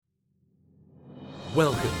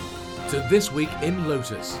Welcome to This Week in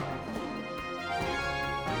Lotus.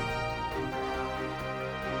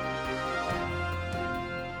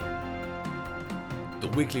 The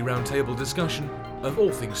weekly roundtable discussion of all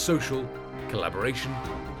things social, collaboration,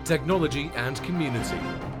 technology and community.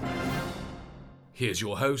 Here's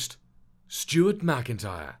your host, Stuart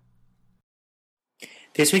McIntyre.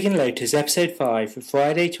 This Week in Lotus, Episode 5 for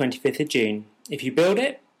Friday 25th of June. If you build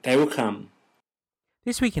it, they will come.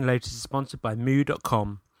 This Week in Lotus is sponsored by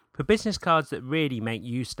Moo.com. For business cards that really make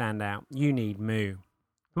you stand out, you need Moo.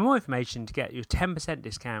 For more information to get your 10%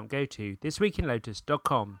 discount, go to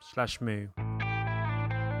thisweekinlotus.com/moo.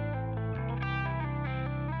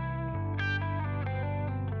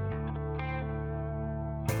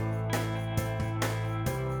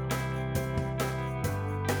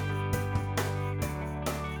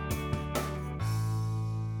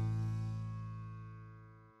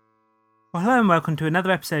 Well, hello and welcome to another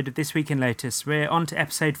episode of This Week in Lotus. We're on to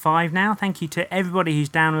episode 5 now. Thank you to everybody who's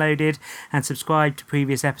downloaded and subscribed to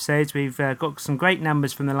previous episodes. We've got some great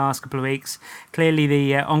numbers from the last couple of weeks. Clearly,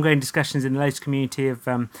 the ongoing discussions in the Lotus community have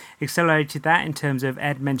accelerated that in terms of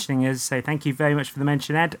Ed mentioning us. So thank you very much for the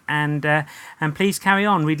mention, Ed. And please carry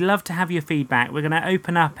on. We'd love to have your feedback. We're going to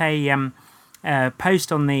open up a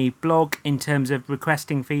post on the blog in terms of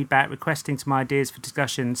requesting feedback, requesting some ideas for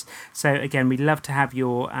discussions. So again, we'd love to have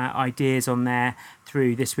your ideas on there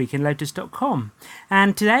through thisweekinlotus.com.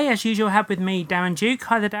 And today, as usual, I have with me Darren Duke.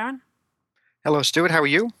 Hi there, Darren. Hello, Stuart. How are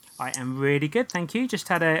you? I am really good, thank you. Just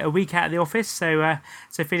had a week out of the office, so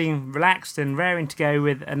feeling relaxed and raring to go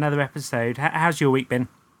with another episode. How's your week been?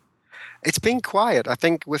 It's been quiet. I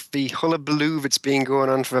think with the hullabaloo that's been going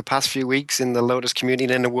on for the past few weeks in the Lotus community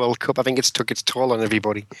and in the World Cup, I think it's took its toll on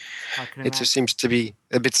everybody. It just seems to be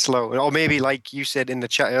a bit slow. Or maybe, like you said in the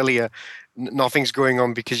chat earlier, nothing's going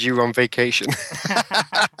on because you're on vacation.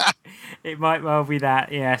 It might well be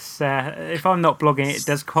that, yes. If I'm not blogging, it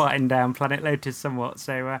does quieten down Planet Lotus somewhat.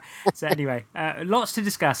 So anyway, lots to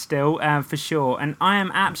discuss still, for sure. And I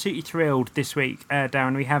am absolutely thrilled this week,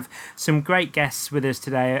 Darren. We have some great guests with us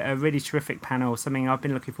today, a really terrific panel, something I've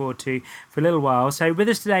been looking forward to for a little while. So with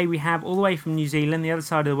us today, we have all the way from New Zealand, the other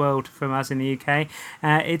side of the world from us in the UK,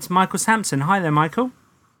 it's Michael Sampson. Hi there, Michael.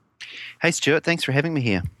 Hey, Stuart. Thanks for having me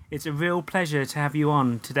here. It's a real pleasure to have you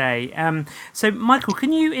on today. So, Michael,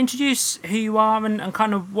 can you introduce who you are and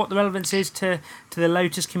kind of what the relevance is to the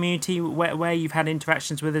Lotus community, where you've had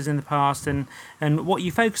interactions with us in the past, and what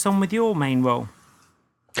you focus on with your main role?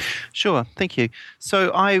 Sure, thank you.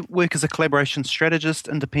 So I work as a collaboration strategist,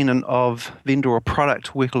 independent of vendor or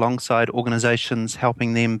product, work alongside organizations,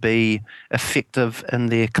 helping them be effective in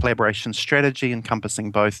their collaboration strategy,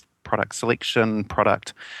 encompassing both product selection,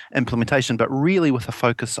 product implementation, but really with a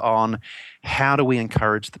focus on how do we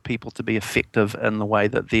encourage the people to be effective in the way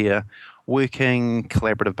that they're working,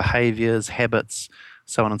 collaborative behaviors, habits,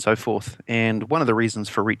 so on and so forth. And one of the reasons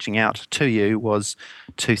for reaching out to you was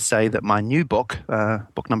to say that my new book,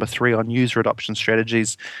 book number 3 on user adoption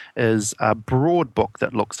strategies, is a broad book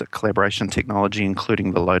that looks at collaboration technology,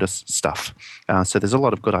 including the Lotus stuff. So there's a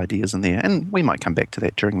lot of good ideas in there, and we might come back to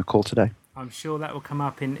that during the call today. I'm sure that will come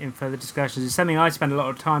up in further discussions. It's something I spend a lot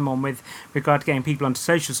of time on with regard to getting people onto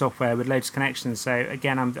social software with Lotus Connections. So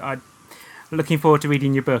again, I'm looking forward to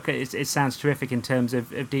reading your book. It sounds terrific in terms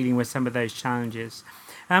of dealing with some of those challenges.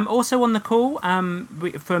 Also on the call,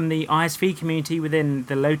 from the ISV community within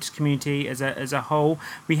the Lotus community as a whole,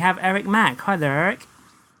 we have Eric Mack. Hi there, Eric.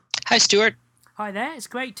 Hi, Stuart. Hi there. It's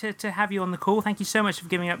great to have you on the call. Thank you so much for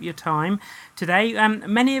giving up your time today.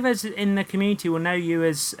 Many of us in the community will know you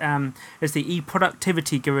as the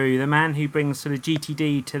e-productivity guru, the man who brings sort of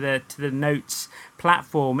GTD to the Notes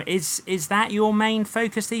platform. Is that your main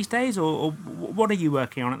focus these days, or what are you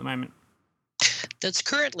working on at the moment? That's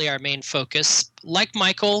currently our main focus. Like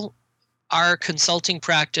Michael, our consulting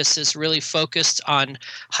practice is really focused on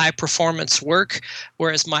high-performance work,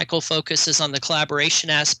 whereas Michael focuses on the collaboration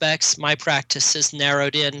aspects. My practice is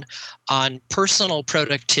narrowed in on personal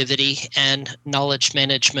productivity and knowledge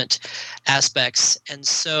management aspects. And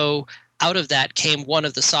so out of that came one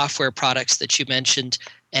of the software products that you mentioned.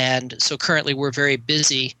 And so currently we're very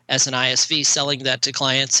busy as an ISV selling that to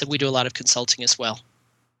clients, and we do a lot of consulting as well.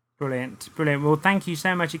 Brilliant. Well, thank you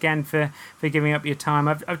so much again for giving up your time.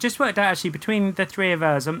 I've just worked out, actually, between the three of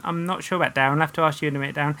us, I'm not sure about Darren. I'll have to ask you in a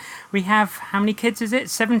minute, Darren. We have, how many kids is it?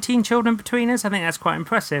 17 children between us? I think that's quite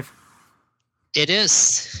impressive. It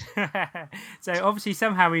is. So obviously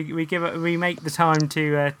somehow we make the time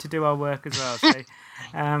to do our work as well. So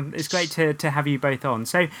it's great to have you both on.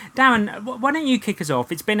 So Darren, why don't you kick us off?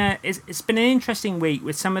 It's been an interesting week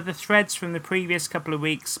with some of the threads from the previous couple of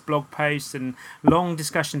weeks, blog posts and long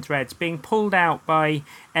discussion threads being pulled out by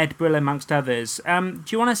Ed Brill amongst others. Do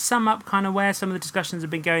you want to sum up kind of where some of the discussions have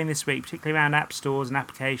been going this week, particularly around app stores and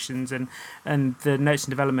applications and the Notes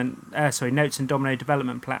and Domino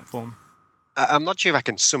development platform? I'm not sure if I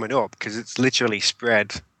can sum it up because it's literally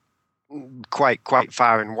spread quite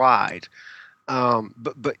far and wide.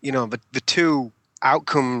 But the two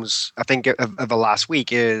outcomes I think of the last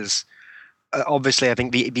week is obviously I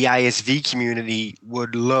think the ISV community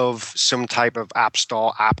would love some type of app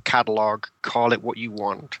store, app catalog, call it what you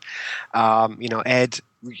want. Ed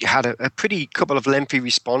had a pretty couple of lengthy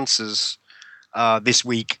responses this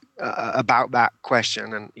week about that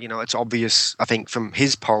question, and it's obvious I think from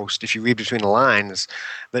his post, if you read between the lines,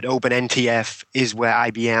 that OpenNTF is where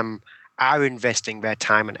IBM are investing their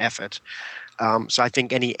time and effort. So I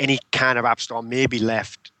think any kind of app store may be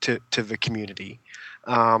left to the community.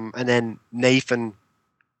 And then Nathan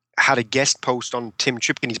had a guest post on Tim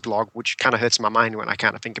Tripkin's blog, which kind of hurts my mind when I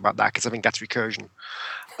kind of think about that, because I think that's recursion.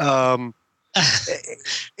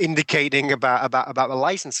 Indicating about the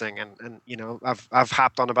licensing, and I've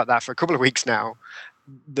harped on about that for a couple of weeks now.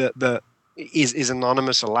 Is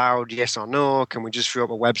anonymous allowed? Yes or no? Can we just throw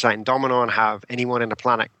up a website in Domino and have anyone in the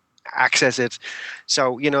planet access it?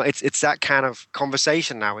 So it's that kind of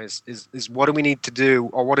conversation now. Is what do we need to do,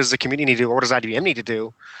 or what does the community need to do, or what does IBM need to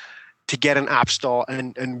do to get an app store,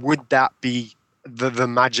 and would that be the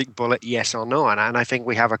magic bullet, yes or no? And I think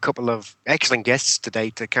we have a couple of excellent guests today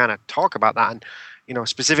to kind of talk about that. And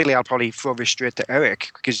specifically, I'll probably throw this straight to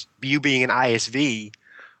Eric, because you being an ISV,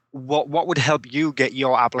 what would help you get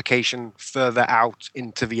your application further out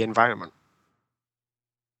into the environment?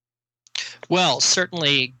 Well,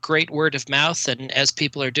 certainly great word of mouth, and as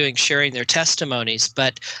people are doing, sharing their testimonies.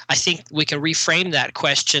 But I think we can reframe that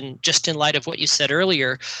question just in light of what you said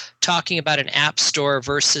earlier, talking about an app store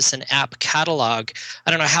versus an app catalog.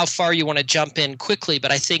 I don't know how far you want to jump in quickly,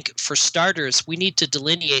 but I think for starters, we need to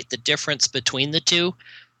delineate the difference between the two,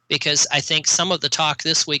 because I think some of the talk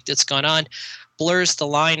this week that's gone on blurs the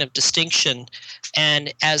line of distinction.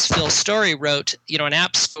 And as Phil Story wrote, an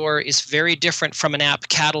app store is very different from an app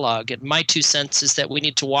catalog. And my 2 cents is that we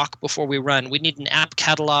need to walk before we run. We need an app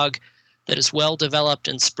catalog that is well developed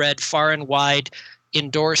and spread far and wide,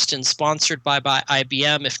 endorsed and sponsored by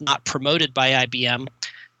IBM, if not promoted by IBM.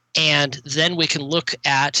 And then we can look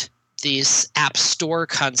at this app store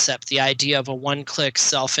concept, the idea of a one-click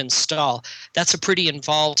self-install. That's a pretty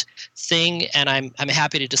involved thing, and I'm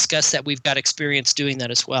happy to discuss that. We've got experience doing that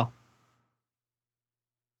as well.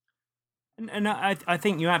 And I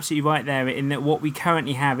think you're absolutely right there in that what we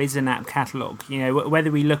currently have is an app catalog. Whether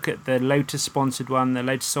we look at the Lotus-sponsored one, the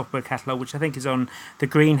Lotus Software Catalog, which I think is on the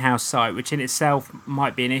Greenhouse site, which in itself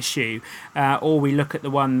might be an issue, or we look at the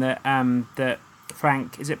one that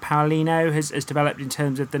Frank, is it Paolino, has developed in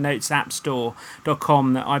terms of the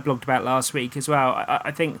notesappstore.com that I blogged about last week as well.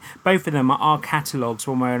 I think both of them are catalogs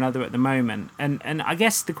one way or another at the moment. And I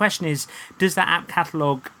guess the question is, does that app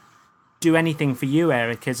catalog do anything for you,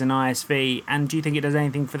 Eric, as an ISV? And do you think it does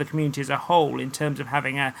anything for the community as a whole in terms of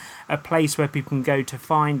having a place where people can go to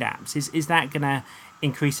find apps? Is that going to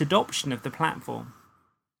increase adoption of the platform?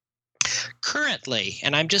 Currently,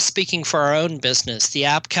 and I'm just speaking for our own business, the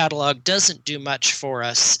app catalog doesn't do much for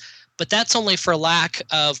us, but that's only for lack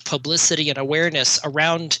of publicity and awareness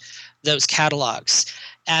around those catalogs.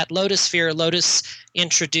 At Lotusphere, Lotus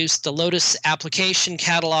introduced the Lotus application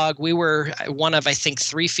catalog. We were one of, I think,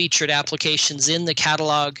 3 featured applications in the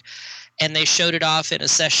catalog, and they showed it off in a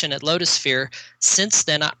session at Lotusphere. Since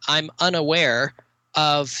then, I'm unaware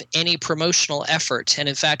of any promotional effort. And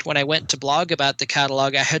in fact, when I went to blog about the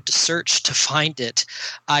catalog, I had to search to find it.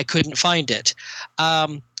 I couldn't find it.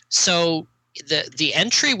 So the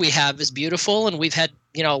entry we have is beautiful, and we've had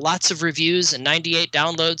lots of reviews and 98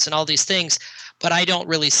 downloads and all these things, but I don't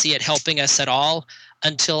really see it helping us at all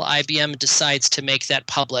until IBM decides to make that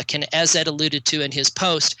public. And as Ed alluded to in his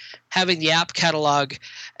post, having the app catalog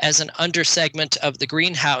as an undersegment of the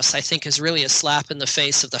Greenhouse, I think, is really a slap in the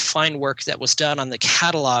face of the fine work that was done on the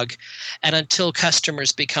catalog. And until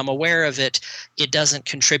customers become aware of it, it doesn't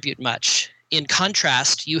contribute much. In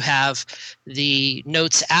contrast, you have the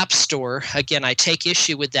Notes App Store. Again, I take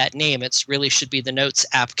issue with that name. It really should be the Notes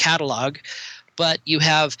App Catalog. But you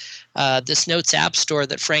have this Notes App Store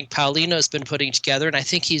that Frank Paolino has been putting together, and I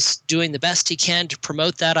think he's doing the best he can to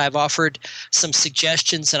promote that. I've offered some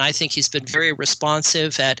suggestions, and I think he's been very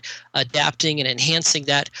responsive at adapting and enhancing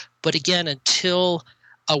that. But again, until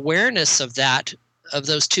awareness of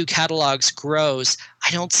those two catalogs grows,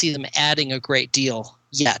 I don't see them adding a great deal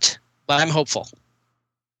yet. But I'm hopeful.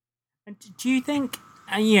 Do you think,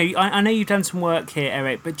 I know you've done some work here,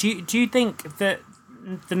 Eric, but do you think that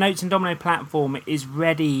the Notes and Domino platform is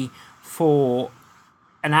ready for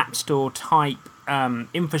an App Store type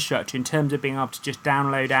infrastructure in terms of being able to just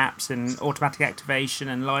download apps and automatic activation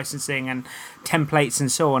and licensing and templates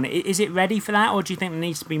and so on? Is it ready for that, or do you think there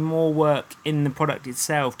needs to be more work in the product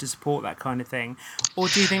itself to support that kind of thing? Or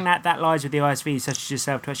do you think that lies with the ISVs such as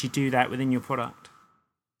yourself to actually do that within your product?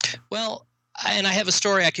 Well, and I have a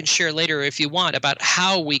story I can share later if you want about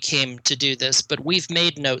how we came to do this, but we've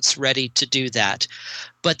made Notes ready to do that.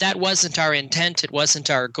 But that wasn't our intent. It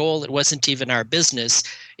wasn't our goal. It wasn't even our business.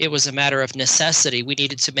 It was a matter of necessity. We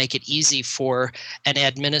needed to make it easy for an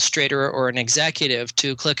administrator or an executive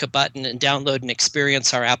to click a button and download and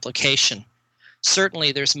experience our application.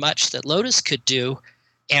 Certainly, there's much that Lotus could do.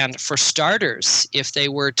 And for starters, if they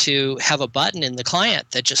were to have a button in the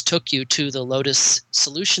client that just took you to the Lotus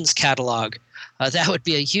Solutions catalog, that would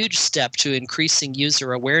be a huge step to increasing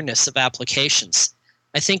user awareness of applications.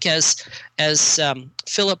 I think as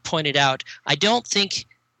Philip pointed out, I don't think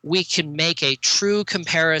we can make a true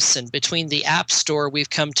comparison between the App Store we've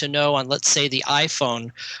come to know on, let's say, the iPhone,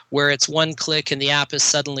 where it's one click and the app is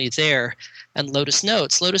suddenly there, and Lotus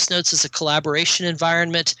Notes. Lotus Notes is a collaboration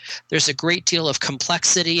environment. There's a great deal of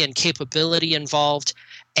complexity and capability involved.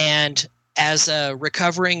 And as a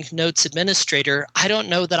recovering Notes administrator, I don't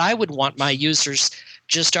know that I would want my users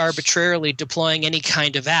just arbitrarily deploying any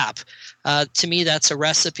kind of app. To me, that's a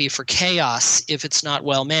recipe for chaos if it's not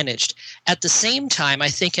well managed. At the same time, I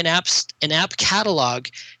think an app catalog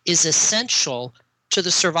is essential to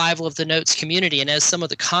the survival of the Notes community. And as some of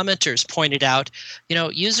the commenters pointed out,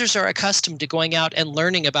 users are accustomed to going out and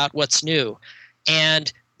learning about what's new.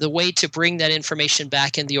 And the way to bring that information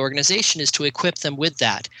back in the organization is to equip them with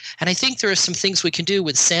that. And I think there are some things we can do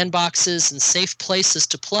with sandboxes and safe places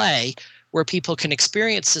to play where people can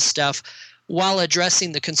experience this stuff while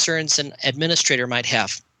addressing the concerns an administrator might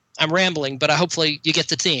have. I'm rambling, but hopefully you get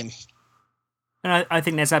the theme. And I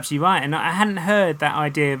think that's absolutely right. And I hadn't heard that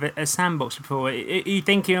idea of a sandbox before. Are you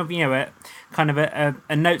thinking of,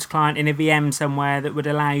 a Notes client in a VM somewhere that would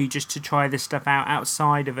allow you just to try this stuff out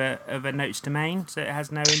outside of a Notes domain, so it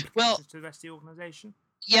has no implications to the rest of the organization?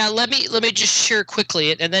 Yeah, let me just share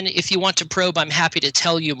quickly, and then if you want to probe, I'm happy to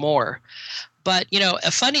tell you more. But,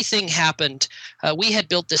 a funny thing happened. We had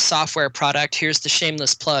built this software product. Here's the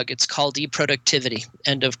shameless plug. It's called eProductivity,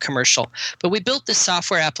 end of commercial. But we built this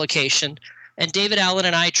software application, and David Allen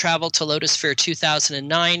and I traveled to Lotus Fair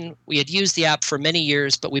 2009. We had used the app for many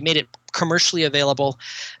years, but we made it commercially available.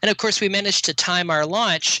 And, of course, we managed to time our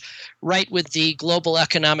launch right with the global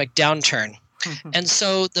economic downturn. And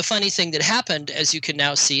so the funny thing that happened, as you can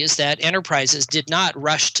now see, is that enterprises did not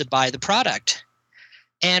rush to buy the product.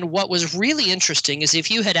 And what was really interesting is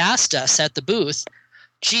if you had asked us at the booth,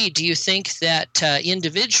 gee, do you think that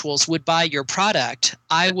individuals would buy your product?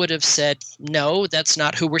 I would have said, no, that's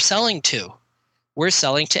not who we're selling to. We're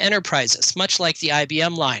selling to enterprises, much like the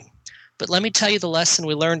IBM line. But let me tell you the lesson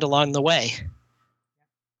we learned along the way.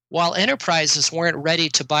 While enterprises weren't ready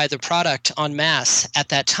to buy the product en masse at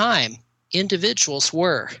that time, individuals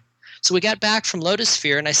were. So we got back from Lotus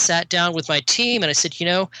Sphere, and I sat down with my team, and I said,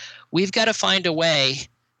 we've got to find a way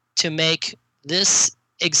to make this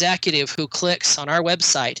executive who clicks on our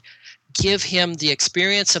website, give him the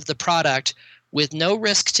experience of the product with no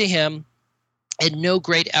risk to him and no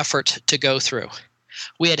great effort to go through.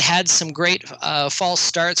 We had some great false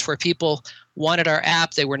starts where people wanted our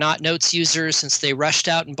app. They were not Notes users, since they rushed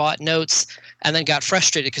out and bought Notes and then got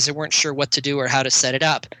frustrated because they weren't sure what to do or how to set it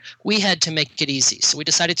up. We had to make it easy. So we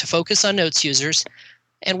decided to focus on Notes users,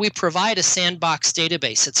 and we provide a sandbox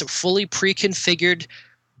database. It's a fully pre-configured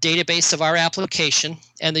database of our application,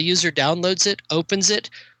 and the user downloads it, opens it,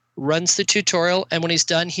 runs the tutorial, and when he's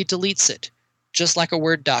done, he deletes it, just like a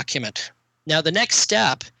Word document. Now, the next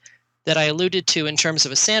step that I alluded to in terms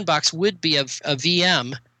of a sandbox would be a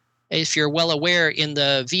VM. If you're well aware, in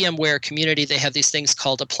the VMware community, they have these things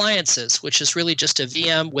called appliances, which is really just a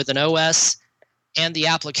VM with an OS and the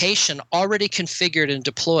application already configured and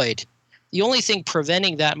deployed. The only thing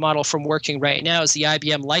preventing that model from working right now is the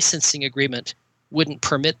IBM licensing agreement wouldn't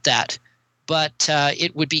permit that. But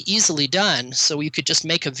it would be easily done, so you could just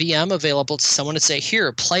make a VM available to someone and say,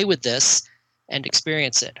 here, play with this and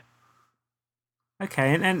experience it.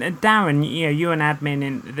 Okay, and Darren, you're an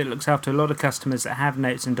admin that looks after a lot of customers that have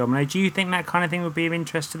Notes and Domino. Do you think that kind of thing would be of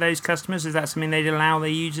interest to those customers? Is that something they'd allow their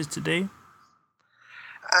users to do?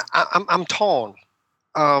 I'm torn.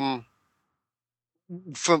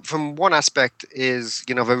 from one aspect is,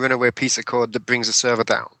 the runaway piece of code that brings the server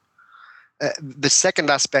down. The second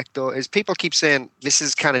aspect, though, is people keep saying this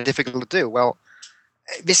is kind of difficult to do. Well,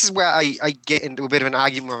 this is where I get into a bit of an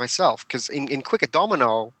argument with myself, because in Quicker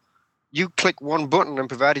Domino, you click one button and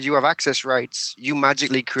provided you have access rights, you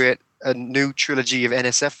magically create a new trilogy of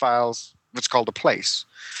NSF files, what's called a place.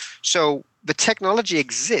 So the technology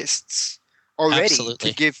exists already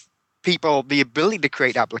to give people the ability to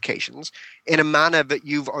create applications in a manner that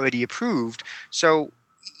you've already approved. So,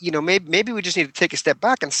 maybe we just need to take a step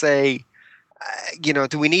back and say,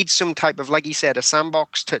 do we need some type of, like you said, a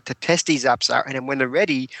sandbox to test these apps out, and then when they're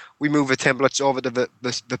ready, we move the templates over to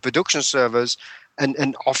the production servers,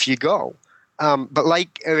 and off you go. But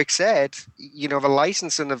like Eric said, the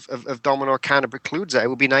licensing of Domino kind of precludes that. It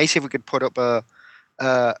would be nice if we could put up a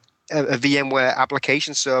VMware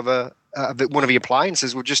application server, one of the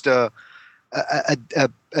appliances, with just a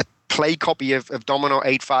play copy of Domino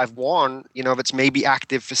 851, that's maybe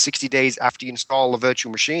active for 60 days after you install the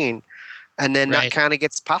virtual machine. And then that kind of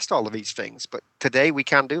gets past all of these things. But today we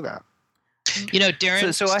can't do that.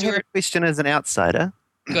 Darren. So I have a question as an outsider.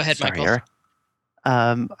 Go ahead, Michael. Eric.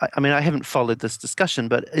 I haven't followed this discussion,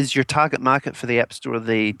 but is your target market for the App Store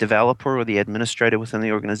the developer or the administrator within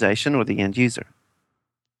the organization or the end user?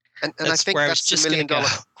 And I think that's the $1 million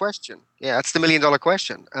question. Yeah, that's the $1 million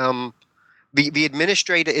question. The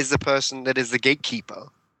administrator is the person that is the gatekeeper.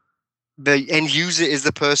 The end user is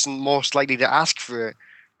the person most likely to ask for it.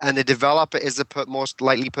 And the developer is the most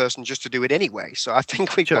likely person just to do it anyway. So I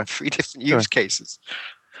think we've got three different use cases.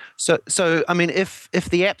 So I mean, if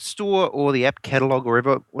the App Store or the App Catalog or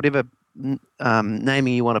whatever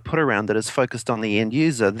naming you want to put around it is focused on the end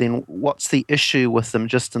user, then what's the issue with them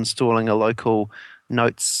just installing a local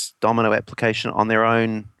Notes Domino application on their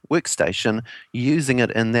own workstation, using it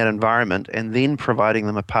in that environment, and then providing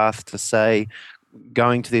them a path to, say,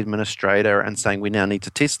 going to the administrator and saying, we now need to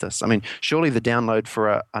test this? I mean, surely the download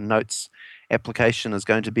for a Notes application is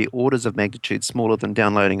going to be orders of magnitude smaller than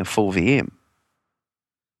downloading a full VM.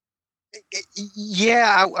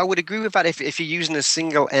 Yeah, I would agree with that if you're using a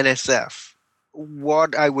single NSF.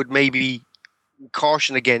 What I would maybe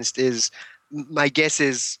caution against is, my guess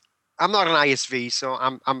is, I'm not an ISV, so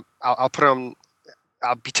I'll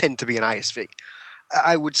pretend to be an ISV.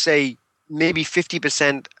 I would say maybe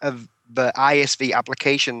 50% of the ISV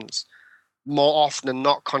applications more often than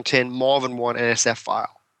not contain more than one NSF file.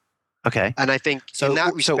 Okay. And I think in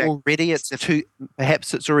that respect, so already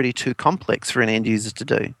perhaps it's already too complex for an end user to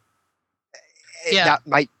do. Yeah. That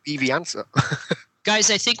might be the answer. Guys,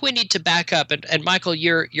 I think we need to back up, and Michael,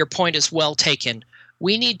 your point is well taken.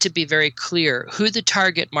 We need to be very clear who the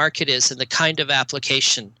target market is and the kind of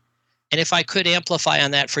application. And if I could amplify on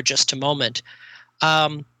that for just a moment,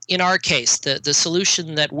 in our case, the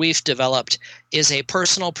solution that we've developed is a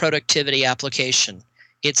personal productivity application.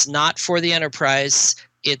 It's not for the enterprise,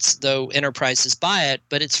 though enterprises buy it,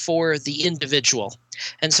 but it's for the individual.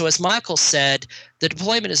 And so as Michael said, the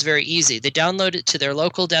deployment is very easy. They download it to their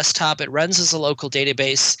local desktop. It runs as a local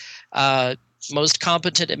database. Most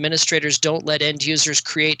competent administrators don't let end users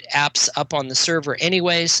create apps up on the server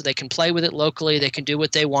anyway, so they can play with it locally. They can do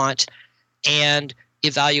what they want and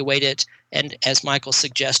evaluate it. And as Michael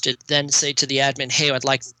suggested, then say to the admin, hey, I'd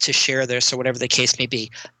like to share this, or whatever the case may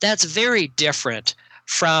be. That's very different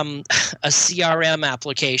from a CRM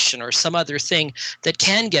application or some other thing that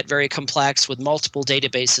can get very complex with multiple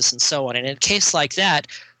databases and so on. And in a case like that,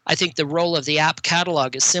 I think the role of the app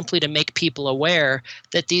catalog is simply to make people aware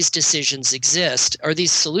that these decisions exist, or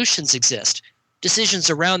these solutions exist. Decisions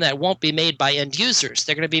around that won't be made by end users.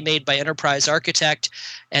 They're going to be made by enterprise architect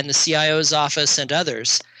and the CIO's office and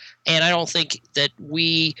others. And I don't think that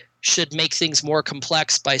we should make things more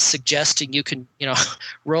complex by suggesting you can,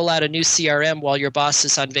 roll out a new CRM while your boss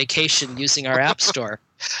is on vacation using our app store.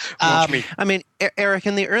 I mean, Eric,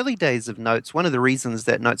 in the early days of Notes, one of the reasons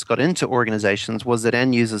that Notes got into organizations was that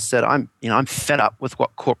end users said, I'm fed up with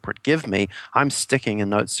what corporate give me. I'm sticking a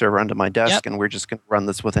Notes server under my desk, and we're just going to run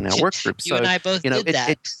this within our work group. You and I both did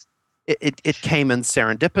that. It came in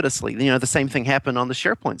serendipitously. The same thing happened on the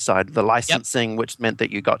SharePoint side. The licensing, which meant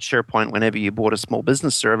that you got SharePoint whenever you bought a small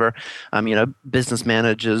business server. Business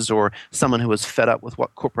managers or someone who was fed up with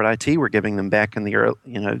what corporate IT were giving them back in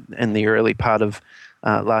the early part of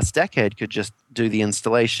last decade could just do the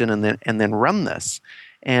installation and then run this.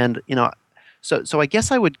 And so I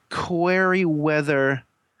guess I would query whether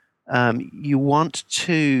you want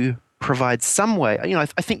to provide some way. I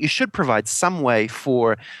think you should provide some way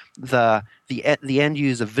for the end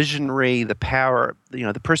user visionary, the power,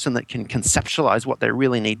 the person that can conceptualize what they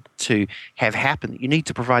really need to have happen. You need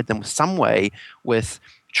to provide them with some way with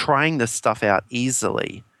trying this stuff out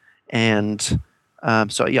easily. And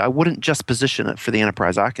so I wouldn't just position it for the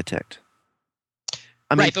enterprise architect.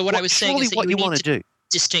 I mean, right, but what I was saying is that what you want to do,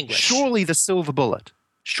 distinguish. Surely the silver bullet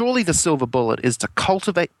is to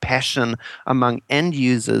cultivate passion among end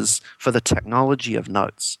users for the technology of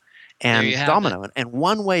Notes and Domino. And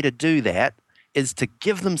one way to do that is to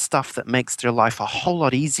give them stuff that makes their life a whole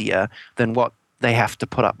lot easier than what they have to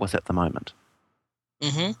put up with at the moment.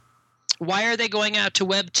 Mm-hmm. Why are they going out to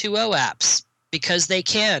Web 2.0 apps? Because they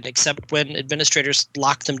can, except when administrators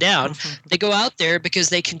lock them down. They go out there because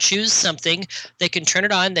they can choose something, they can turn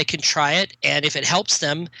it on, they can try it, and if it helps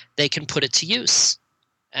them, they can put it to use.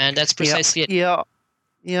 And that's precisely it. Yeah.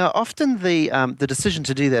 Often the decision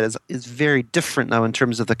to do that is very different, though, in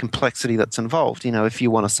terms of the complexity that's involved. You know, if you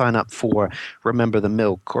want to sign up for Remember the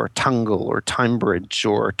Milk or Tungle or TimeBridge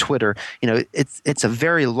or Twitter, you know, it's a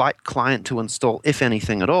very light client to install, if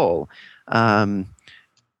anything at all.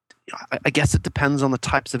 I guess it depends on the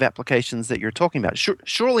types of applications that you're talking about.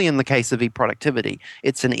 Surely in the case of eProductivity,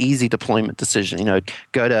 it's an easy deployment decision. You know,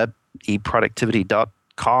 go to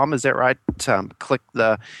eProductivity.com, is that right? Click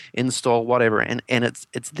the install, whatever, and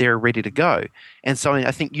it's there ready to go. And so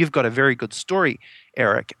I think you've got a very good story,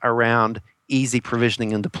 Eric, around easy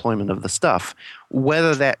provisioning and deployment of the stuff.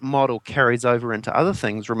 Whether that model carries over into other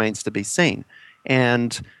things remains to be seen.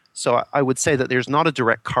 And so I would say that there's not a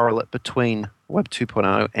direct correlate between Web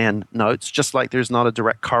 2.0 and Notes, just like there's not a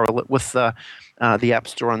direct correlate with the App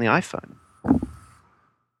Store on the iPhone.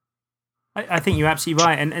 I think you're absolutely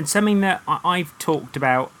right. And something that I've talked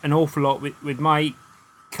about an awful lot with my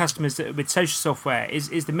customers with social software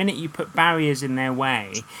is the minute you put barriers in their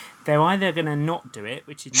way, they're either going to not do it,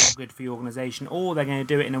 which is not good for your organization, or they're going to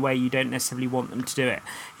do it in a way you don't necessarily want them to do it.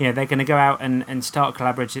 You know, they're going to go out and start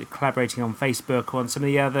collaborating on Facebook or on some of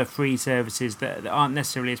the other free services that aren't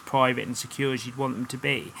necessarily as private and secure as you'd want them to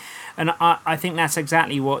be. And I think that's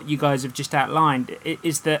exactly what you guys have just outlined,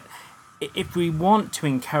 is that if we want to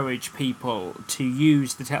encourage people to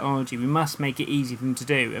use the technology, we must make it easy for them to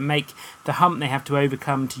do and make the hump they have to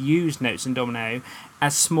overcome to use Notes and Domino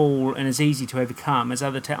as small and as easy to overcome as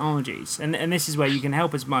other technologies. And this is where you can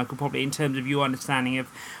help us, Michael, probably in terms of your understanding of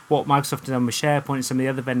what Microsoft has done with SharePoint and some of the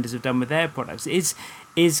other vendors have done with their products.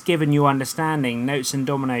 Is given your understanding, Notes and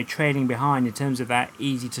Domino trailing behind in terms of that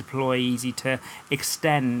easy to deploy, easy to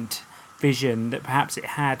extend vision that perhaps it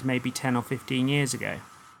had maybe 10 or 15 years ago?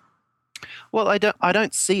 Well, I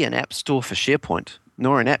don't see an app store for SharePoint,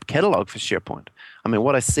 nor an app catalog for SharePoint. I mean,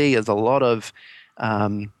 what I see is a lot of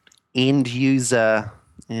end user.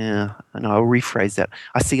 Yeah, and I'll rephrase that.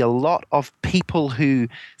 I see a lot of people who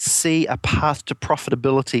see a path to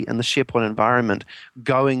profitability in the SharePoint environment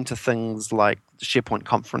going to things like SharePoint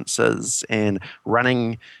conferences and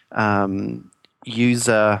running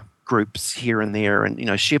user groups here and there, and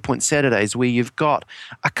SharePoint Saturdays, where you've got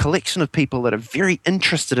a collection of people that are very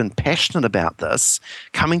interested and passionate about this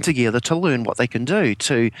coming together to learn what they can do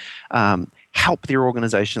to help their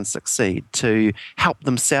organization succeed, to help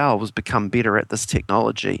themselves become better at this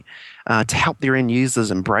technology, to help their end users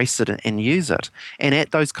embrace it and use it. And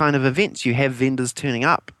at those kind of events, you have vendors turning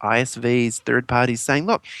up, ISVs, third parties saying,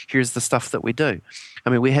 look, here's the stuff that we do. I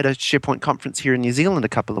mean, we had a SharePoint conference here in New Zealand a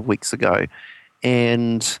couple of weeks ago,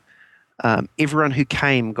 and everyone who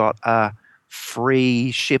came got a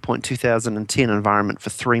free SharePoint 2010 environment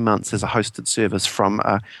for 3 months as a hosted service from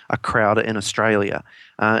a crowd in Australia.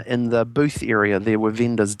 In the booth area, there were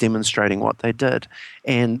vendors demonstrating what they did.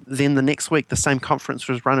 And then the next week, the same conference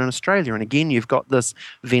was run in Australia. And again, you've got this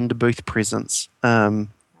vendor booth presence.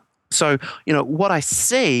 So, what I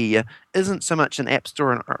see isn't so much an app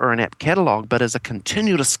store or an app catalog, but as a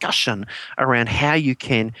continual discussion around how you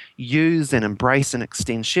can use and embrace and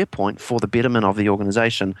extend SharePoint for the betterment of the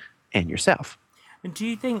organization and yourself. And do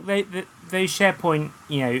you think that those SharePoint,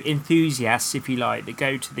 enthusiasts, if you like, that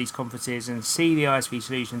go to these conferences and see the ISV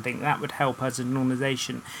solution and think that would help us as an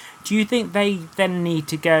organization, do you think they then need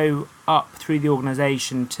to go up through the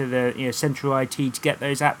organization to the central IT to get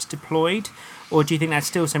those apps deployed? Or do you think that's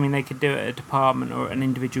still something they could do at a department or an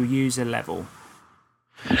individual user level?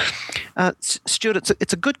 Stuart,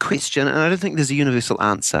 it's a good question, and I don't think there's a universal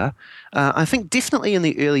answer. I think definitely in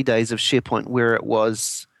the early days of SharePoint, where it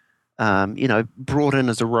was brought in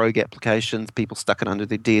as a rogue application, people stuck it under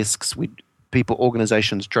their desks,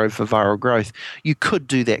 organizations drove for viral growth, you could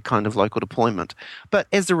do that kind of local deployment. But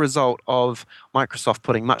as a result of Microsoft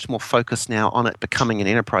putting much more focus now on it becoming an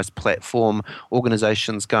enterprise platform,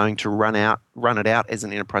 organizations going to run it out as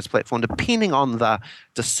an enterprise platform, depending on the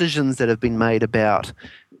decisions that have been made about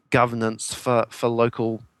governance for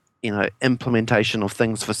local implementation of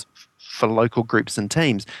things for local groups and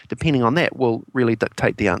teams, depending on that, will really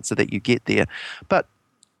dictate the answer that you get there. But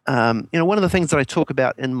one of the things that I talk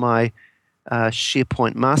about in my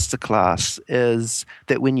SharePoint Masterclass is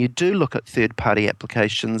that when you do look at third-party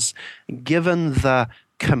applications, given the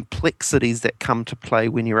complexities that come to play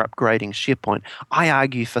when you're upgrading SharePoint, I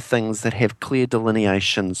argue for things that have clear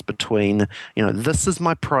delineations between, this is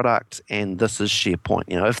my product and this is SharePoint.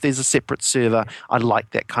 If there's a separate server, I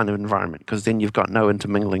like that kind of environment because then you've got no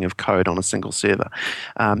intermingling of code on a single server.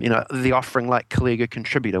 The offering like Collego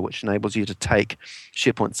Contributor, which enables you to take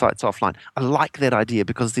SharePoint sites offline. I like that idea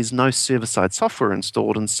because there's no server-side software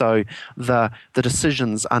installed, and so the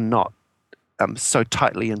decisions are not so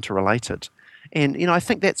tightly interrelated. And I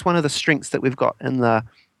think that's one of the strengths that we've got in the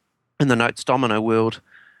Notes Domino world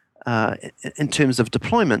in terms of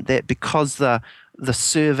deployment. That because the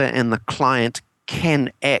server and the client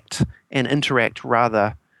can act and interact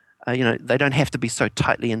rather, they don't have to be so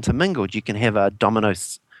tightly intermingled. You can have a Domino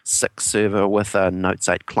 6 server with a Notes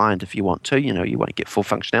 8 client if you want to. You won't get full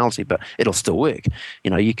functionality, but it'll still work.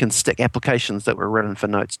 You can stick applications that were written for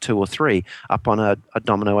Notes 2 or 3 up on a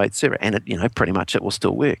Domino 8 server, and it, pretty much it will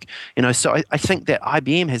still work. So I think that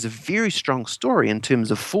IBM has a very strong story in terms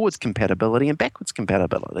of forwards compatibility and backwards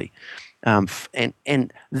compatibility.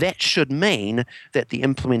 And that should mean that the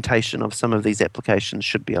implementation of some of these applications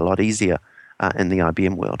should be a lot easier in the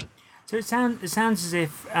IBM world. So it sounds as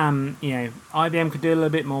if IBM could do a little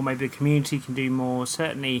bit more. Maybe the community can do more.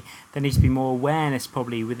 Certainly, there needs to be more awareness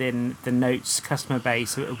probably within the Notes customer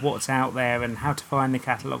base of what's out there and how to find the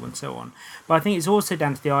catalog and so on. But I think it's also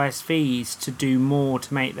down to the ISVs to do more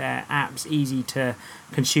to make their apps easy to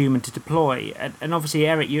consume and to deploy. And obviously,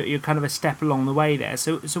 Eric, you're kind of a step along the way there.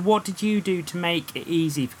 So what did you do to make it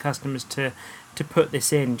easy for customers to put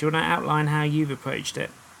this in? Do you want to outline how you've approached it?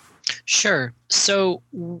 Sure. So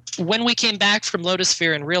when we came back from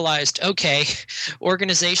Lotusphere and realized, okay,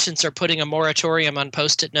 organizations are putting a moratorium on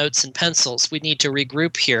Post-it notes and pencils, we need to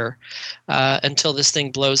regroup here until this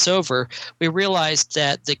thing blows over, we realized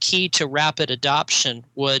that the key to rapid adoption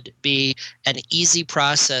would be an easy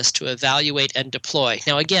process to evaluate and deploy.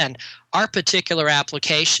 Now, again, our particular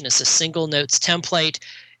application is a single Notes template,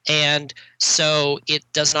 and so it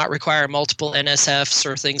does not require multiple NSFs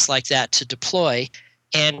or things like that to deploy.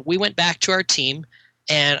 And we went back to our team,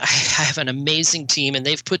 and I have an amazing team, and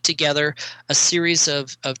they've put together a series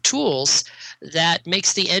of tools that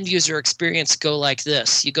makes the end user experience go like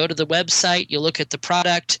this. You go to the website, you look at the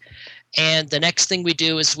product, and the next thing we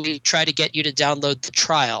do is we try to get you to download the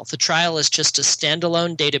trial. The trial is just a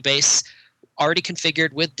standalone database already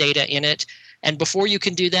configured with data in it. And before you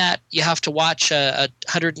can do that, you have to watch a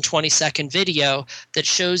 120-second video that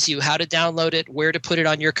shows you how to download it, where to put it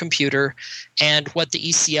on your computer, and what the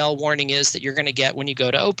ECL warning is that you're going to get when you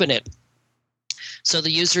go to open it. So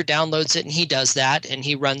the user downloads it, and he does that, and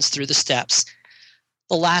he runs through the steps.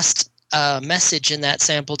 The last message in that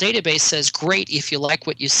sample database says, great, if you like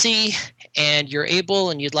what you see and you're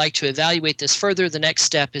able and you'd like to evaluate this further, the next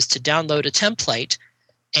step is to download a template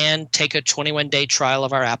and take a 21-day trial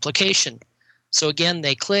of our application. So again,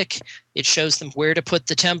 they click, it shows them where to put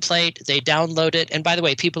the template, they download it. And by the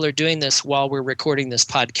way, people are doing this while we're recording this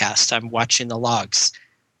podcast. I'm watching the logs.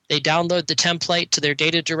 They download the template to their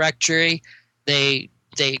data directory. They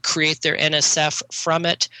create their NSF from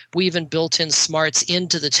it. We even built in smarts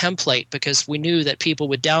into the template because we knew that people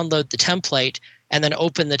would download the template and then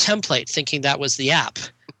open the template thinking that was the app.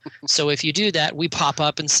 So if you do that, we pop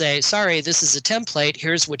up and say, sorry, this is a template.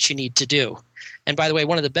 Here's what you need to do. And by the way,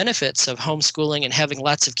 one of the benefits of homeschooling and having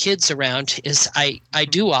lots of kids around is I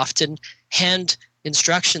do often hand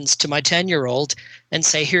instructions to my 10-year-old and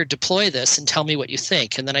say, here, deploy this and tell me what you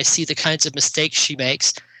think. And then I see the kinds of mistakes she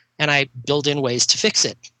makes, and I build in ways to fix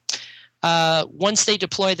it. Once they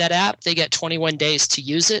deploy that app, they get 21 days to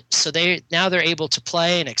use it. So now they're able to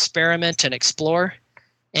play and experiment and explore.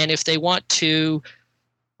 And if they want to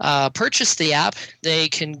purchase the app, they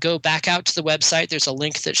can go back out to the website. There's a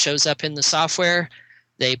link that shows up in the software.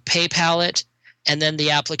 They PayPal it, and then the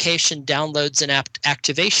application downloads an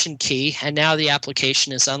activation key, and now the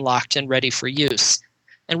application is unlocked and ready for use.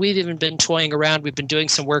 And we've even been toying around. We've been doing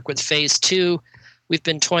some work with Phase 2. We've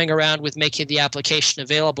been toying around with making the application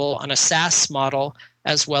available on a SaaS model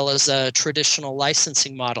as well as a traditional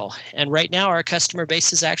licensing model. And right now, our customer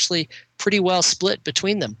base is actually pretty well split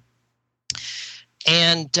between them.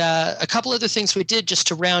 And a couple other things we did just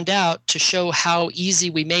to round out to show how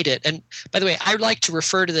easy we made it. And by the way, I like to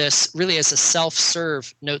refer to this really as a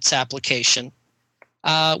self-serve Notes application.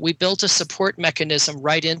 We built a support mechanism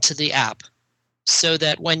right into the app so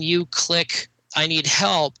that when you click, I need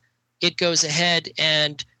help, it goes ahead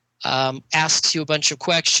and asks you a bunch of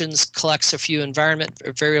questions, collects a few environment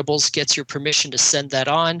variables, gets your permission to send that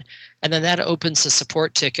on, and then that opens a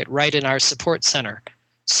support ticket right in our support center.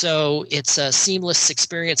 So it's a seamless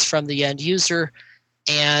experience from the end user,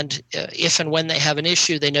 and if and when they have an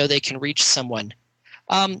issue, they know they can reach someone.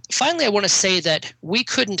 Finally, I want to say that we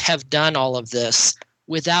couldn't have done all of this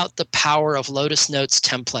without the power of Lotus Notes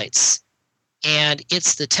templates. And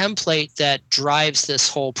it's the template that drives this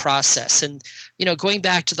whole process. And, going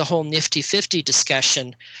back to the whole Nifty 50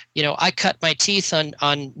 discussion, I cut my teeth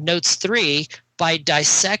on Notes 3 by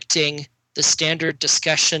dissecting the standard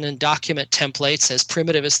discussion and document templates, as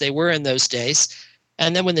primitive as they were in those days.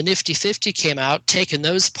 And then when the Nifty 50 came out, taking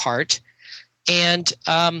those apart. And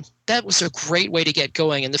that was a great way to get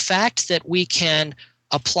going. And the fact that we can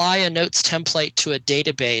apply a Notes template to a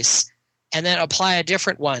database and then apply a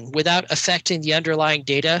different one without affecting the underlying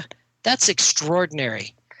data, that's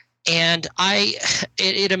extraordinary. And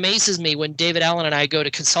it amazes me when David Allen and I go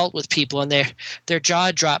to consult with people and their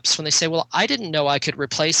jaw drops when they say, well, I didn't know I could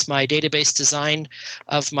replace my database design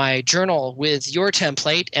of my journal with your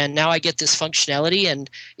template, and now I get this functionality, and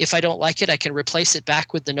if I don't like it, I can replace it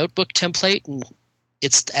back with the notebook template, and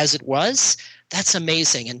it's as it was. That's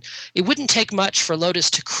amazing. And it wouldn't take much for Lotus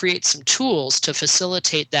to create some tools to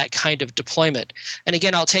facilitate that kind of deployment. And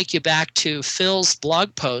again, I'll take you back to Phil's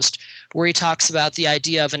blog post where he talks about the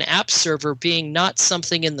idea of an app server being not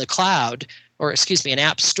something in the cloud, or an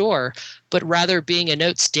app store, but rather being a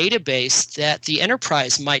notes database that the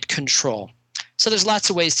enterprise might control. So there's lots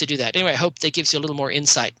of ways to do that. Anyway, I hope that gives you a little more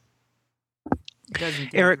insight.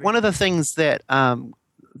 Eric, one of the things that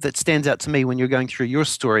stands out to me when you're going through your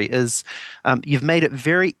story is you've made it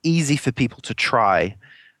very easy for people to try,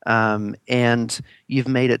 and you've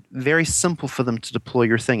made it very simple for them to deploy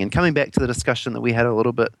your thing. And coming back to the discussion that we had a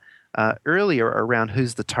little bit earlier around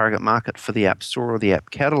who's the target market for the App Store or the App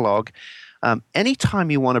Catalog, anytime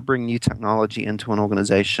you want to bring new technology into an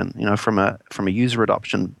organization, from a user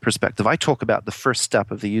adoption perspective, I talk about the first step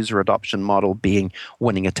of the user adoption model being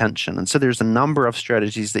winning attention. And so there's a number of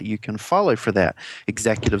strategies that you can follow for that: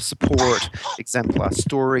 executive support, exemplar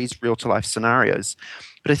stories, real-to-life scenarios.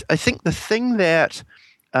 But I think the thing that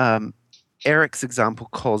Eric's example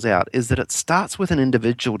calls out is that it starts with an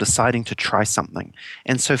individual deciding to try something.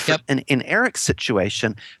 And so in Eric's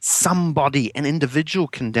situation, an individual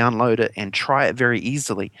can download it and try it very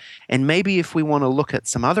easily. And maybe if we want to look at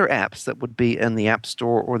some other apps that would be in the App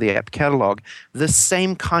Store or the App Catalog, this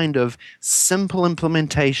same kind of simple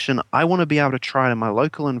implementation, I want to be able to try it in my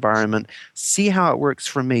local environment, see how it works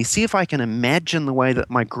for me, see if I can imagine the way that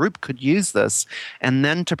my group could use this, and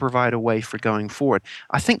then to provide a way for going forward.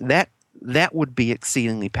 I think that would be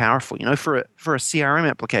exceedingly powerful. For a CRM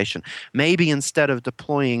application, maybe instead of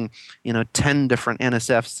deploying 10 different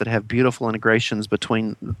NSFs that have beautiful integrations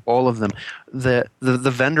between all of them, the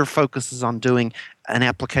vendor focuses on doing an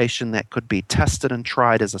application that could be tested and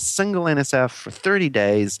tried as a single NSF for 30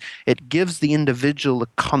 days. It gives the individual a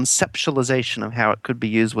conceptualization of how it could be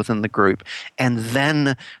used within the group, and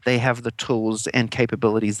then they have the tools and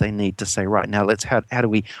capabilities they need to say, right, now how do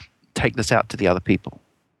we take this out to the other people?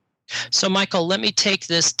 So, Michael, let me take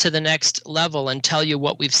this to the next level and tell you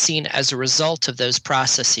what we've seen as a result of those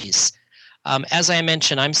processes. As I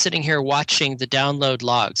mentioned, I'm sitting here watching the download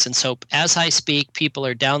logs. And so as I speak, people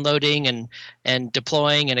are downloading and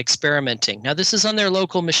deploying and experimenting. Now, this is on their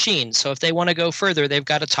local machine. So if they want to go further, they've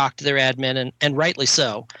got to talk to their admin, and rightly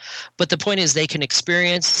so. But the point is they can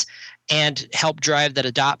experience and help drive that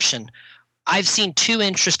adoption. I've seen two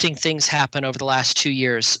interesting things happen over the last 2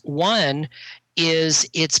 years. One is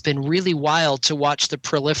it's been really wild to watch the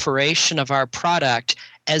proliferation of our product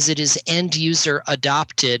as it is end user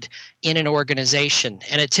adopted in an organization.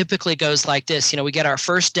 And it typically goes like this. We get our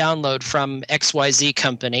first download from XYZ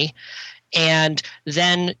company, and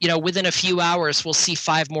then, within a few hours, we'll see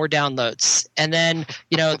 5 more downloads. And then,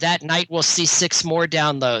 that night we'll see 6 more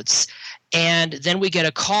downloads. And then we get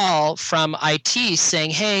a call from IT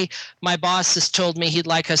saying, hey, my boss has told me he'd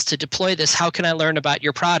like us to deploy this. How can I learn about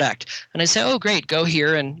your product? And I say, oh, great, go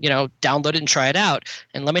here and, download it and try it out.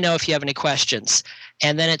 And let me know if you have any questions.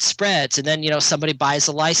 And then it spreads. And then, somebody buys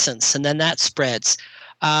a license, and then that spreads.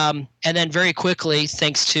 And then very quickly,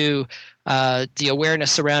 thanks to the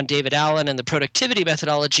awareness around David Allen and the productivity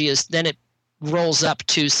methodology, then it rolls up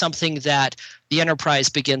to something that the enterprise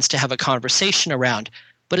begins to have a conversation around.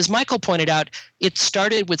 But as Michael pointed out, it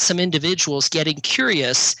started with some individuals getting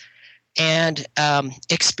curious and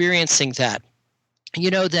experiencing that.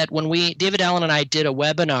 That when David Allen and I did a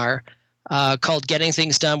webinar called Getting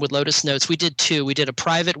Things Done with Lotus Notes, we did 2. We did a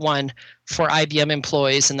private one for IBM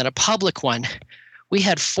employees and then a public one we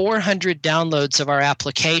had 400 downloads of our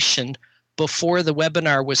application before the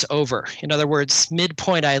webinar was over. In other words,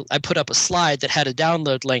 midpoint, I put up a slide that had a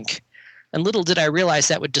download link. And little did I realize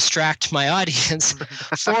that would distract my audience.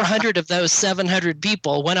 400 of those 700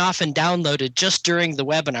 people went off and downloaded just during the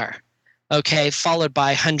webinar, okay, followed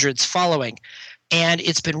by hundreds following. And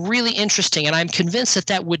it's been really interesting. And I'm convinced that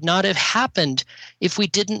that would not have happened if we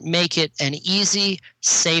didn't make it an easy,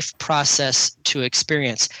 safe process to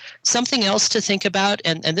experience. Something else to think about,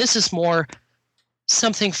 and this is more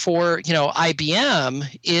something for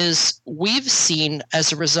IBM, is we've seen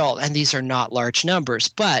as a result, and these are not large numbers,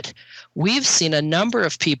 but we've seen a number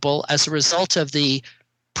of people as a result of the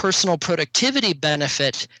personal productivity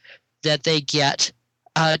benefit that they get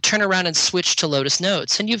turn around and switch to Lotus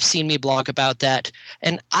Notes. And you've seen me blog about that.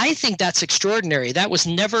 And I think that's extraordinary. That was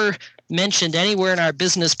never mentioned anywhere in our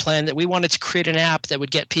business plan, that we wanted to create an app that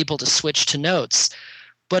would get people to switch to Notes.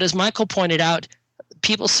 But as Michael pointed out,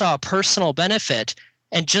 people saw a personal benefit.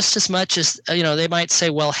 And just as much as, they might say,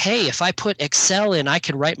 well, hey, if I put Excel in, I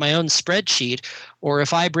can write my own spreadsheet. Or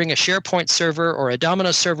if I bring a SharePoint server or a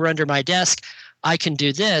Domino server under my desk, I can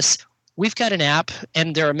do this. We've got an app,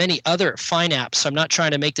 and there are many other fine apps, so I'm not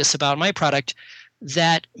trying to make this about my product,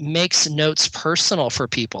 that makes Notes personal for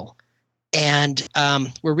people. And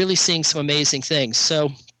we're really seeing some amazing things.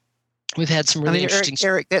 So we've had some really interesting...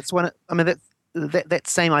 Eric, that's one. That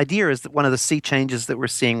same idea is one of the sea changes that we're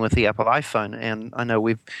seeing with the Apple iPhone, and I know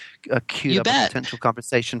we've queued up a potential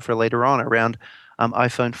conversation for later on around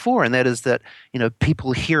iPhone 4, and that is that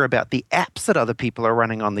people hear about the apps that other people are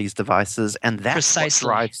running on these devices, and that's what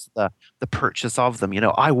drives the purchase of them.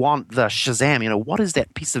 I want the Shazam. What is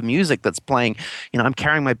that piece of music that's playing? I'm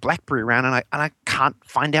carrying my BlackBerry around, and I can't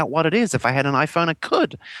find out what it is. If I had an iPhone, I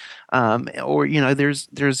could.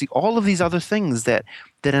 There's all of these other things that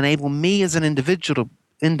enable me as an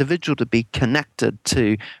individual to be connected,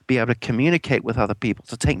 to be able to communicate with other people,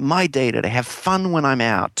 to take my data, to have fun when I'm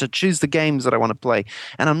out, to choose the games that I want to play.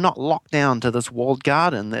 And I'm not locked down to this walled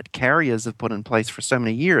garden that carriers have put in place for so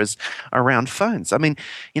many years around phones. I mean,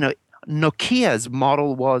 Nokia's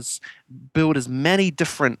model was build as many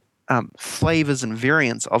different flavors and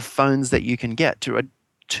variants of phones that you can get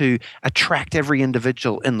to attract every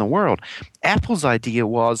individual in the world. Apple's idea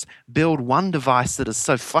was build one device that is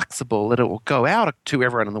so flexible that it will go out to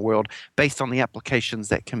everyone in the world based on the applications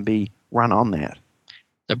that can be run on that.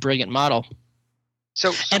 A brilliant model.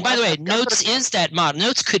 So and by the way, Notes is that model.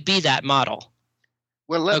 Notes could be that model.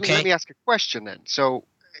 Well, let me ask a question then. So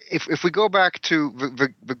if we go back to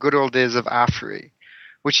the good old days of AFRI,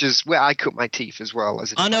 which is where I cut my teeth as well.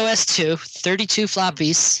 On OS 2, 32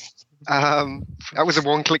 floppies. That was a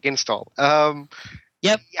one-click install.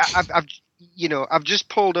 Yep. I've just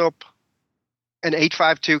pulled up an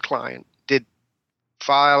 852 client, did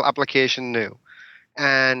file application new,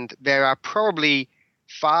 and there are probably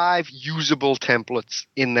 5 usable templates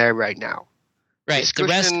in there right now. Right. The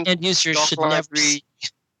rest end users should never see.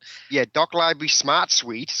 Yeah, Doc Library Smart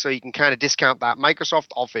Suite, so you can kind of discount that. Microsoft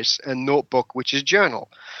Office and Notebook, which is Journal.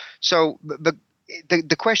 So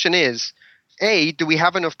the question is, A, do we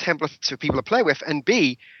have enough templates for people to play with? And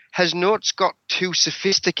B, has Notes got too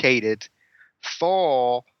sophisticated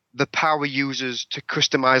for the power users to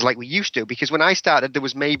customize like we used to? Because when I started, there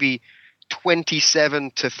was maybe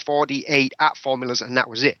 27 to 48 app formulas, and that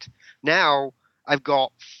was it. Now I've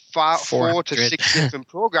got 4 to 6 different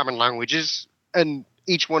programming languages, and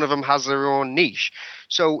each one of them has their own niche.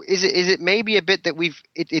 So is it maybe a bit that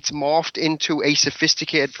it's morphed into a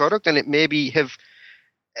sophisticated product, and it maybe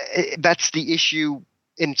that's the issue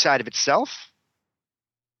inside of itself?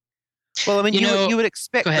 Well, I mean, you would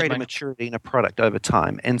expect greater maturity in a product over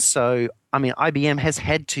time. And so, I mean, IBM has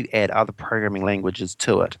had to add other programming languages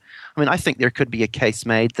to it. I mean, I think there could be a case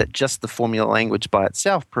made that just the formula language by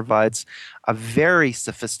itself provides a very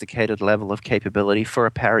sophisticated level of capability for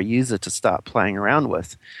a power user to start playing around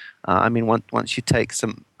with. I mean, once you take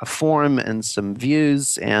a form and some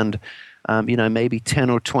views and, maybe 10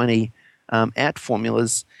 or 20 at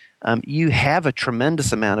formulas, you have a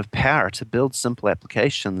tremendous amount of power to build simple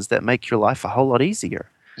applications that make your life a whole lot easier.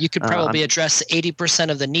 You could probably address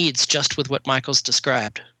 80% of the needs just with what Michael's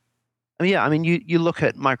described. Yeah, I mean, you look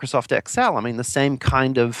at Microsoft Excel. I mean, the same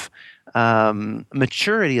kind of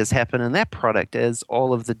maturity has happened in that product as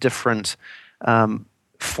all of the different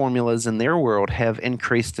formulas in their world have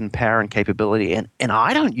increased in power and capability, and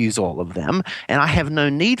I don't use all of them, and I have no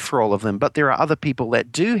need for all of them, but there are other people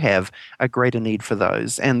that do have a greater need for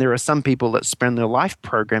those, and there are some people that spend their life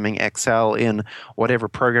programming Excel in whatever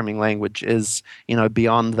programming language is,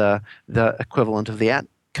 beyond the equivalent of the at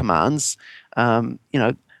commands.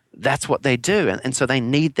 that's what they do. And so they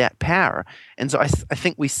need that power. And so I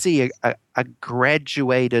think we see a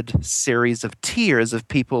graduated series of tiers of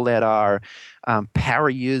people that are power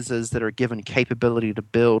users that are given capability to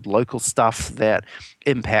build local stuff that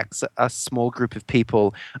impacts a small group of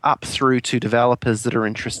people, up through to developers that are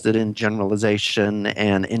interested in generalization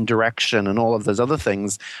and indirection and all of those other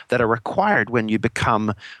things that are required when you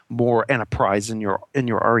become more enterprise in your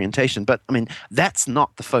orientation. But I mean, that's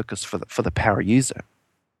not the focus for the power user.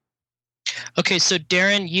 Okay, so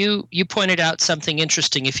Darren, you pointed out something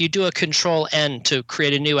interesting. If you do a Control-N to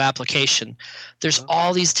create a new application, there's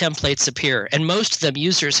all these templates appear, and most of them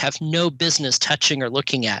users have no business touching or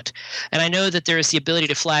looking at. And I know that there is the ability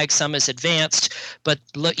to flag some as advanced, but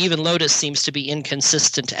even Lotus seems to be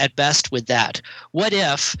inconsistent at best with that. What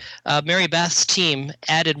if Mary Beth's team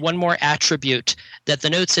added one more attribute that the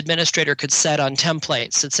notes administrator could set on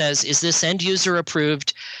templates that says, is this end user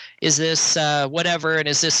approved? Is this whatever, and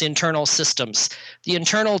is this internal systems? The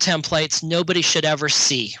internal templates nobody should ever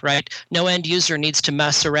see, right? No end user needs to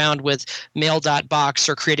mess around with mail.box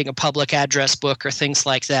or creating a public address book or things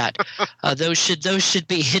like that. Those should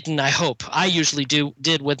be hidden, I hope. I usually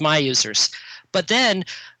did with my users. But then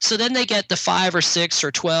they get the 5 or 6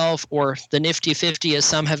 or 12 or the nifty 50, as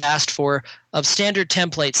some have asked for, of standard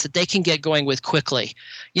templates that they can get going with quickly.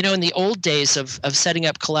 You know, in the old days of setting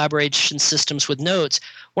up collaboration systems with Notes,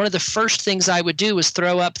 one of the first things I would do was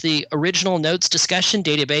throw up the original Notes discussion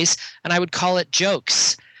database, and I would call it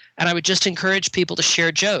Jokes. And I would just encourage people to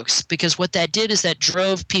share jokes, because what that did is that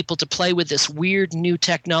drove people to play with this weird new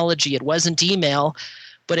technology. It wasn't email,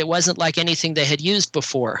 but it wasn't like anything they had used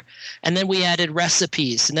before. And then we added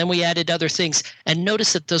recipes, and then we added other things. And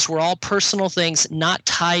notice that those were all personal things not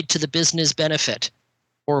tied to the business benefit.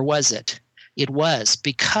 Or was it? It was,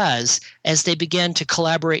 because as they began to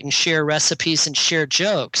collaborate and share recipes and share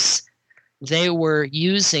jokes, they were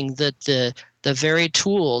using the very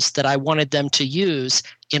tools that I wanted them to use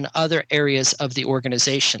in other areas of the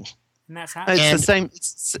organization. And that's how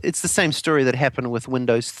it's the same story that happened with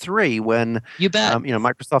Windows 3 when you bet.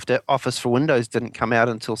 Microsoft Office for Windows didn't come out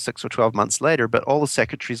until 6 or 12 months later, but all the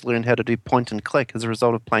secretaries learned how to do point and click as a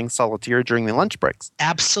result of playing solitaire during their lunch breaks.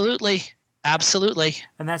 Absolutely.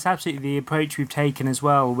 And that's absolutely the approach we've taken as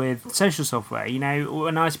well with social software. You know,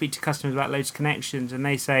 when I speak to customers about Lotus Connections and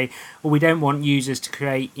they say, well, we don't want users to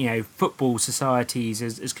create, football societies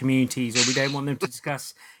as communities, or we don't want them to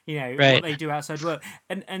discuss, right, what they do outside work.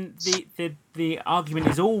 And the argument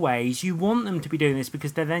is always you want them to be doing this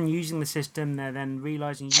because they're then using the system, they're then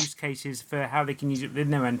realizing use cases for how they can use it within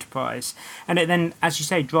their enterprise. And it then, as you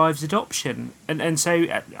say, drives adoption. And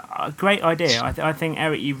so, a great idea. I think,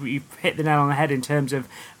 Eric, you've hit the nail on the head in terms of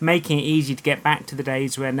making it easy to get back to the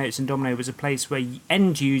days where Notes and Domino was a place where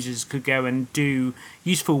end users could go and do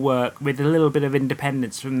useful work with a little bit of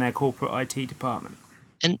independence from their corporate IT department.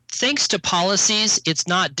 And thanks to policies, it's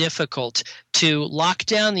not difficult to lock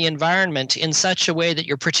down the environment in such a way that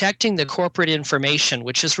you're protecting the corporate information,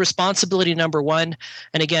 which is responsibility number one.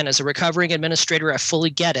 And again, as a recovering administrator, I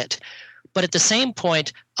fully get it. But at the same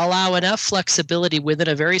point, allow enough flexibility within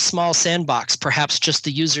a very small sandbox, perhaps just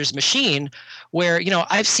the user's machine, where,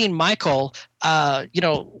 I've seen Michael,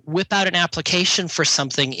 whip out an application for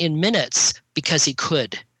something in minutes because he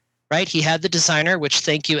could. Right? He had the designer, which,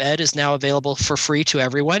 thank you, Ed, is now available for free to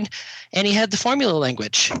everyone. And he had the formula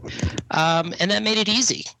language. And that made it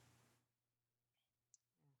easy.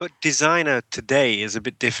 But designer today is a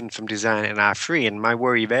bit different from designer in R3. And my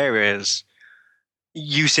worry there is,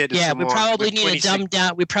 you said we probably need to dumb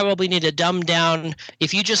down. We probably need to dumb down.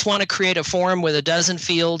 If you just want to create a form with a dozen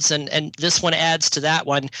fields and this one adds to that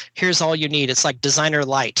one, here's all you need. It's like designer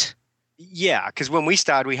light. Yeah, because when we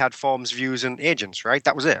started, we had forms, views, and agents, right?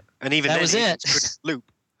 That was it. And even that was it. Couldn't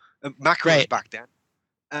loop macros back then.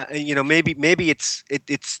 Maybe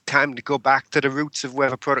it's time to go back to the roots of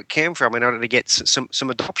where the product came from in order to get some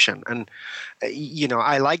adoption. And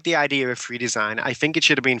I like the idea of free design. I think it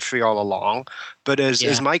should have been free all along. But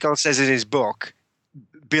as Michael says in his book,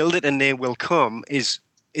 build it and they will come is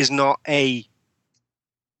not a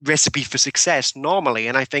recipe for success normally.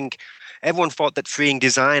 And I think everyone thought that freeing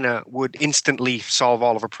designer would instantly solve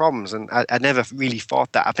all of our problems, and I never really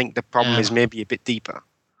thought that. I think the problem is maybe a bit deeper.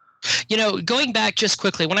 Going back just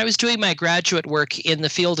quickly, when I was doing my graduate work in the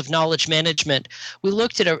field of knowledge management, we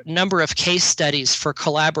looked at a number of case studies for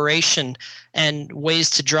collaboration and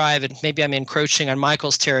ways to drive, and maybe I'm encroaching on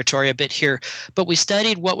Michael's territory a bit here, but we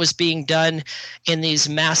studied what was being done in these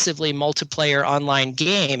massively multiplayer online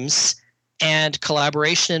games and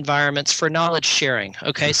collaboration environments for knowledge sharing.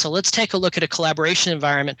 Okay, so let's take a look at a collaboration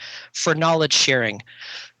environment for knowledge sharing.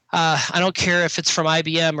 I don't care if it's from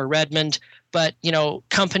IBM or Redmond, but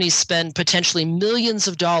companies spend potentially millions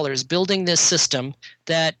of dollars building this system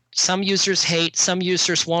that some users hate, some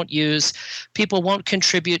users won't use, people won't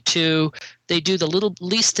contribute to. They do the little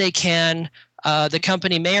least they can. The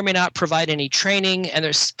company may or may not provide any training, and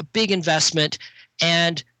there's a big investment,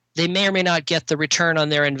 and they may or may not get the return on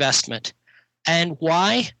their investment. And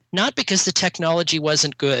why? Not because the technology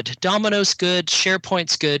wasn't good. Domino's good,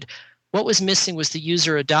 SharePoint's good. What was missing was the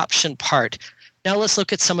user adoption part. Now let's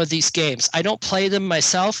look at some of these games. I don't play them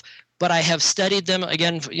myself, but I have studied them,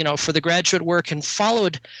 again, for the graduate work, and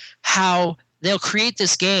followed how they'll create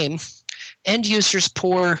this game. End users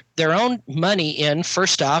pour their own money in,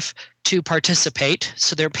 first off, to participate.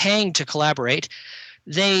 So they're paying to collaborate.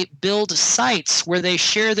 They build sites where they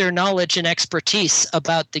share their knowledge and expertise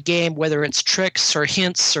about the game, whether it's tricks or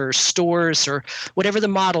hints or stores or whatever the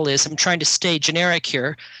model is. I'm trying to stay generic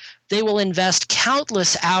here. They will invest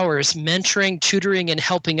countless hours mentoring, tutoring, and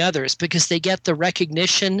helping others because they get the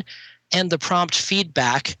recognition and the prompt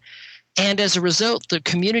feedback. And as a result, the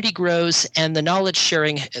community grows and the knowledge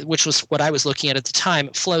sharing, which was what I was looking at the time,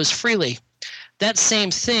 flows freely. That same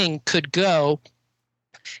thing could go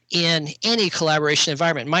in any collaboration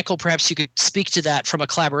environment. Michael, perhaps you could speak to that from a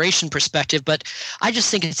collaboration perspective, but I just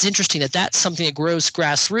think it's interesting that that's something that grows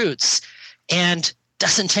grassroots and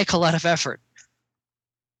doesn't take a lot of effort.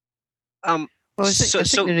 Well, I think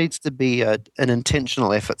there needs to be an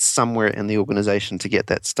intentional effort somewhere in the organization to get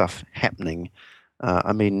that stuff happening.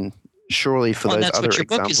 Surely for those other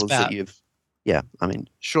examples that you've... Yeah,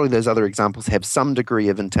 surely those other examples have some degree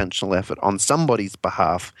of intentional effort on somebody's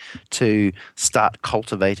behalf to start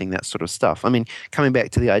cultivating that sort of stuff. Coming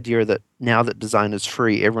back to the idea that now that design is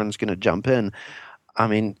free, everyone's going to jump in.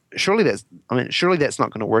 Surely that's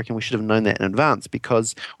not going to work, and we should have known that in advance,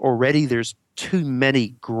 because already there's too many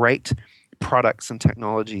great products and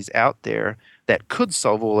technologies out there that could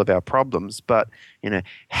solve all of our problems. But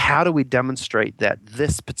how do we demonstrate that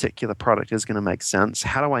this particular product is going to make sense?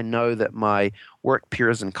 How do I know that my work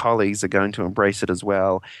peers and colleagues are going to embrace it as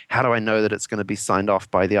well? How do I know that it's going to be signed off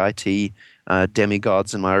by the IT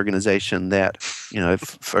demigods in my organization that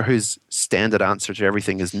for whose standard answer to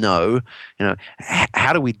everything is no?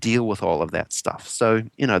 How do we deal with all of that stuff? So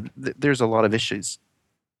there's a lot of issues.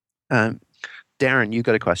 Darren, you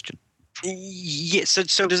got a question? Yeah,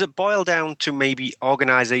 so does it boil down to maybe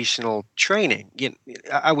organizational training?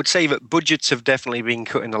 I would say that budgets have definitely been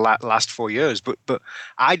cut in the last 4 years, but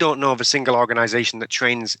I don't know of a single organization that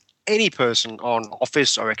trains any person on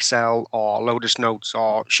Office or Excel or Lotus Notes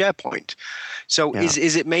or SharePoint. So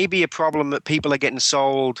is it maybe a problem that people are getting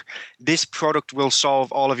sold, this product will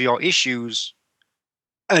solve all of your issues,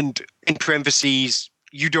 and in parentheses,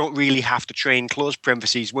 you don't really have to train, close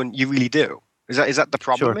parentheses, when you really do? Is that the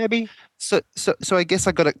problem? Sure. Maybe? So I guess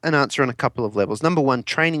I got an answer on a couple of levels. Number one,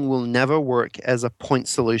 training will never work as a point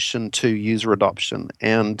solution to user adoption.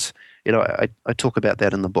 And, I talk about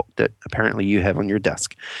that in the book that apparently you have on your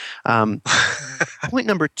desk. Point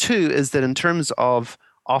number two is that in terms of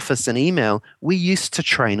Office and email, we used to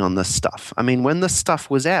train on this stuff. When this stuff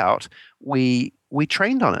was out, we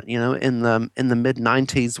trained on it, in the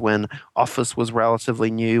mid-90s when Office was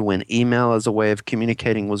relatively new, when email as a way of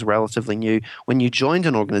communicating was relatively new. When you joined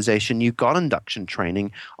an organization, you got induction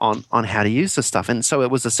training on how to use this stuff. And so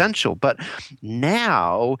it was essential. But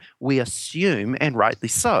now we assume, and rightly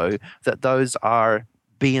so, that those are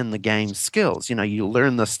be in the game skills. You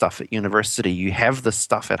learn this stuff at university. You have this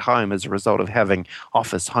stuff at home as a result of having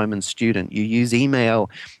Office, Home, and Student. You use email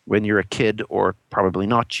when you're a kid, or probably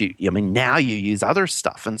not. Now you use other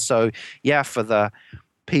stuff. And so, for the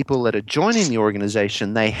people that are joining the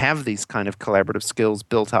organization, they have these kind of collaborative skills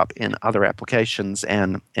built up in other applications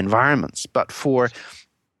and environments. But for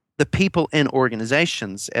the people in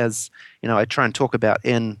organizations, as I try and talk about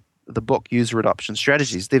in the book User Adoption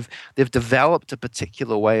Strategies, they've developed a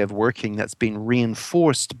particular way of working that's been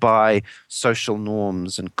reinforced by social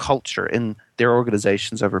norms and culture in their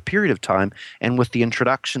organizations over a period of time. And with the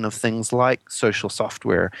introduction of things like social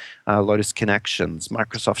software, Lotus Connections,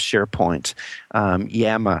 Microsoft SharePoint,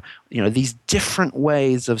 Yammer, these different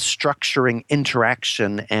ways of structuring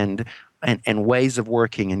interaction and ways of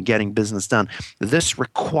working and getting business done. This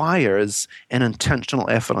requires an intentional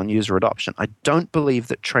effort on user adoption. I don't believe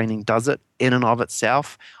that training does it in and of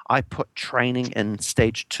itself. I put training in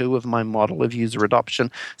stage 2 of my model of user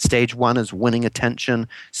adoption. Stage 1 is winning attention.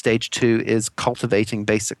 Stage 2 is cultivating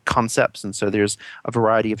basic concepts. And so there's a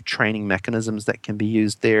variety of training mechanisms that can be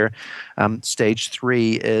used there. Stage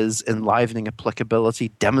 3 is enlivening applicability,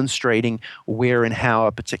 demonstrating where and how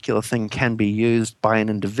a particular thing can be used by an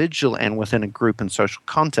individual and within a group and social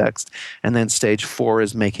context. And then stage 4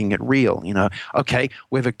 is making it real. Okay,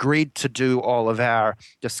 we've agreed to do all of our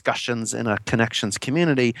discussions in a connections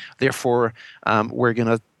community. Therefore, we're going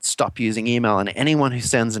to stop using email, and anyone who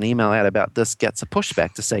sends an email out about this gets a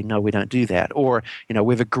pushback to say, no, we don't do that. Or,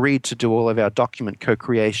 we've agreed to do all of our document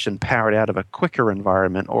co-creation powered out of a Quicker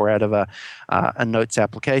environment or out of a Notes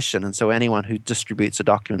application. And so anyone who distributes a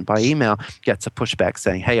document by email gets a pushback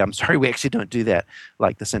saying, hey, I'm sorry, we actually don't do that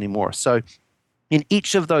like this anymore. So in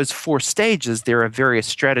each of those 4 stages, there are various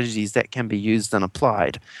strategies that can be used and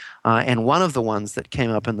applied. And one of the ones that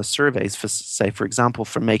came up in the surveys, for example,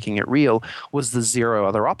 for making it real, was the 0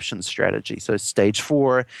 other options strategy. So stage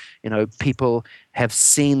 4, people have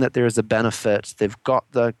seen that there is a benefit. They've got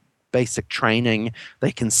the basic training.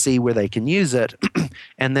 They can see where they can use it.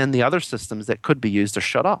 And then the other systems that could be used are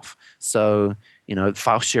shut off. So,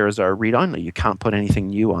 file shares are read-only. You can't put anything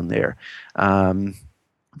new on there.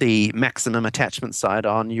 The maximum attachment size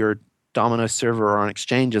on your Domino server or on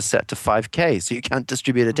Exchange is set to 5K, so you can't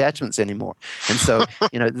distribute attachments anymore. And so,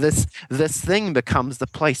 this thing becomes the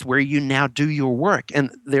place where you now do your work.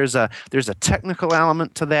 And there's a technical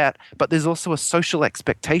element to that, but there's also a social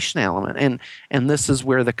expectation element. And this is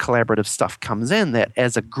where the collaborative stuff comes in, that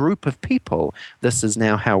as a group of people, this is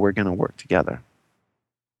now how we're going to work together.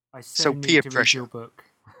 So peer pressure. Your book.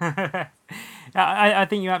 I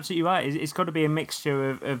think you're absolutely right. It's got to be a mixture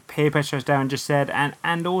of peer pressure, as Darren just said,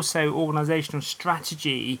 and also organisational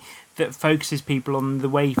strategy that focuses people on the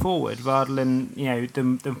way forward rather than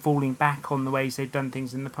them falling back on the ways they've done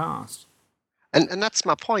things in the past. And that's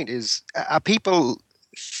my point, is are people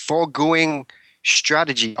foregoing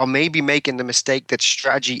strategy or maybe making the mistake that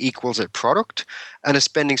strategy equals a product and are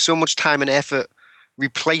spending so much time and effort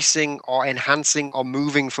replacing or enhancing or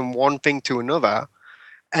moving from one thing to another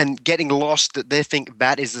and getting lost that they think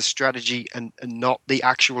that is the strategy and not the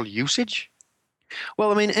actual usage?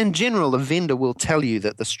 Well, in general, a vendor will tell you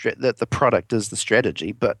that the product is the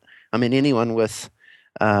strategy, but anyone with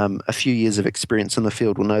a few years of experience in the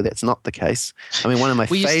field will know that's not the case. One of my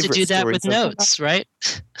we favorite used to do that stories with Notes, right?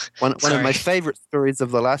 One of my favorite stories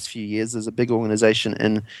of the last few years is a big organization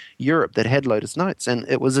in Europe that had Lotus Notes, and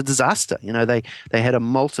it was a disaster. They had a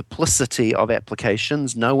multiplicity of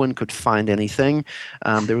applications. No one could find anything.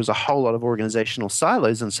 There was a whole lot of organizational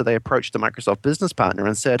silos, and so they approached the Microsoft business partner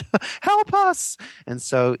and said, help us. And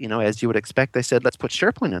so, as you would expect, they said, let's put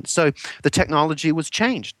SharePoint in. So the technology was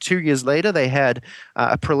changed. 2 years later, they had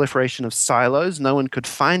a proliferation of silos. No one could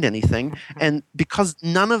find anything. And because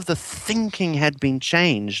none of the thinking had been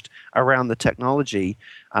changed around the technology,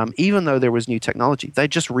 even though there was new technology, they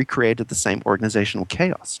just recreated the same organizational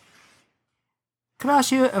chaos. Can I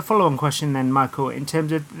ask you a follow-on question then, Michael, in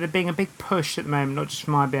terms of there being a big push at the moment, not just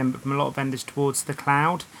from IBM, but from a lot of vendors towards the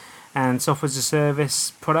cloud and software as a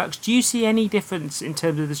service products? Do you see any difference in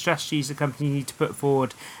terms of the strategies the company need to put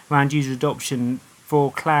forward around user adoption for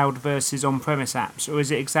cloud versus on-premise apps, or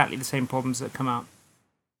is it exactly the same problems that come up?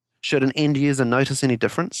 Should an end user notice any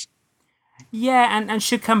difference? Yeah, and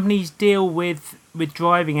should companies deal with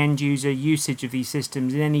driving end user usage of these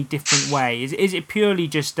systems in any different way? Is it purely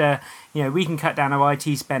just we can cut down our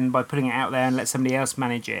IT spend by putting it out there and let somebody else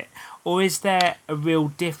manage it, or is there a real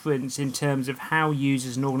difference in terms of how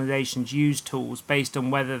users and organisations use tools based on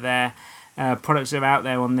whether they're products that are out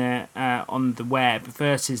there on the web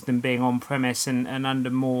versus them being on premise and under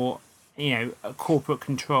more corporate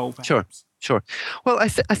control, perhaps? Sure. Well, I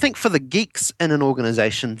think for the geeks in an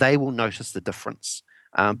organization, they will notice the difference.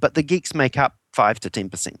 But the geeks make up 5 to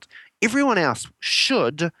 10%. Everyone else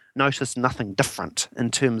should notice nothing different in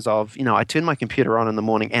terms of, I turn my computer on in the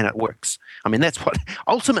morning and it works.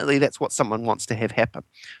 Ultimately, that's what someone wants to have happen.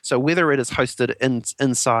 So whether it is hosted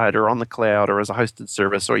inside or on the cloud or as a hosted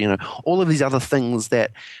service or, all of these other things that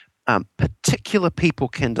particular people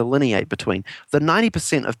can delineate between, the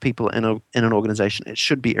 90% of people in an organization, it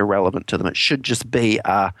should be irrelevant to them. It should just be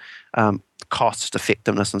cost,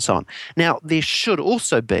 effectiveness, and so on. Now, there should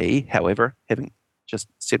also be, however, having just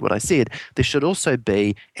said what I said, there should also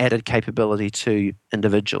be added capability to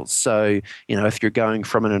individuals. So, if you're going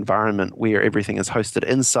from an environment where everything is hosted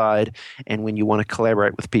inside and when you want to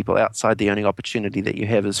collaborate with people outside, the only opportunity that you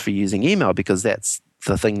have is for using email because that's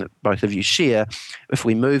the thing that both of you share. If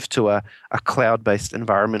we move to a cloud-based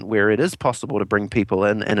environment where it is possible to bring people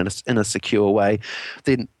in a secure way,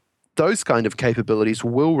 then those kind of capabilities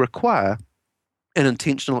will require an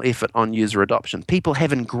intentional effort on user adoption. People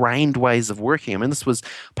have ingrained ways of working. I mean, this was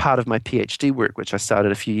part of my PhD work, which I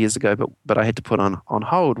started a few years ago, but I had to put on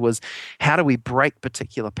hold, was how do we break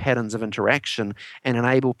particular patterns of interaction and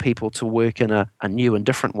enable people to work in a new and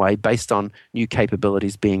different way based on new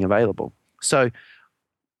capabilities being available. So,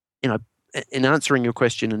 in answering your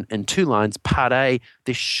question in 2 lines, part A,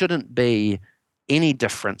 there shouldn't be any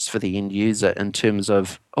difference for the end user in terms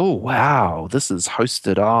of, oh, wow, this is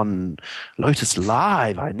hosted on Lotus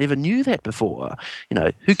Live. I never knew that before.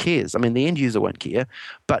 Who cares? I mean, the end user won't care.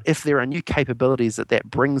 But if there are new capabilities that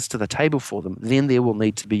brings to the table for them, then there will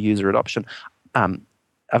need to be user adoption.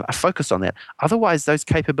 A focus on that. Otherwise, those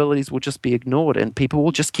capabilities will just be ignored and people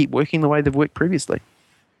will just keep working the way they've worked previously.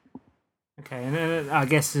 Okay, and I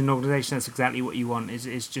guess as an organisation, that's exactly what you want,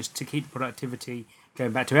 is just to keep productivity.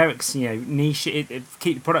 Going back to Eric's, niche,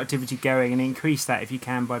 keep the productivity going and increase that if you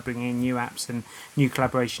can by bringing in new apps and new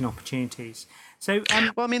collaboration opportunities. So,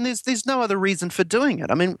 well, I mean, there's no other reason for doing it.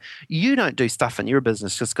 I mean, you don't do stuff in your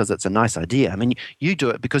business just because it's a nice idea. I mean, you do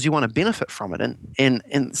it because you want to benefit from it.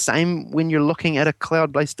 And same when you're looking at a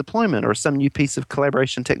cloud-based deployment or some new piece of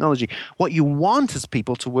collaboration technology. What you want is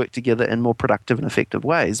people to work together in more productive and effective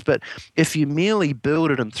ways. But if you merely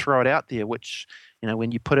build it and throw it out there, which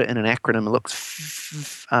when you put it in an acronym, it looks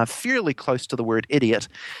fairly close to the word idiot.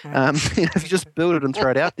 If you just build it and throw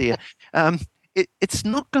it out there, it's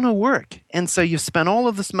not going to work. And so you've spent all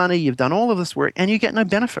of this money, you've done all of this work, and you get no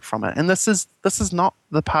benefit from it. And this is not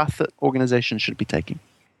the path that organizations should be taking.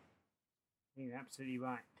 You're absolutely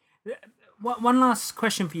right. One last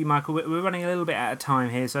question for you, Michael. We're running a little bit out of time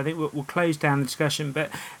here, so I think we'll close down the discussion. But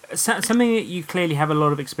something that you clearly have a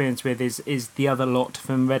lot of experience with is the other lot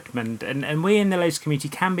from Redmond. And we in the Lotus community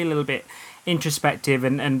can be a little bit introspective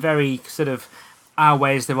and very sort of our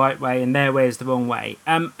way is the right way and their way is the wrong way.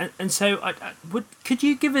 And so could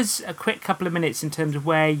you give us a quick couple of minutes in terms of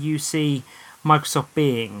where you see Microsoft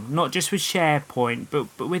being, not just with SharePoint,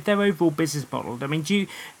 but with their overall business model? I mean, do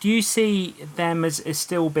you see them as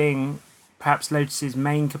still being perhaps Lotus's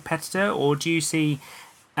main competitor, or do you see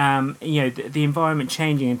the environment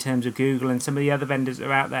changing in terms of Google and some of the other vendors that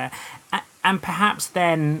are out there? And perhaps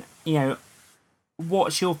then,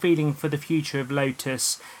 what's your feeling for the future of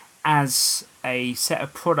Lotus as a set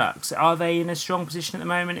of products? Are they in a strong position at the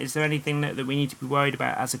moment? Is there anything that we need to be worried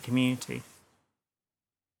about as a community?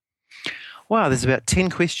 Wow, there's about 10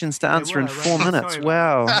 questions to answer in 4 minutes.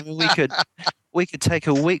 Wow, we could take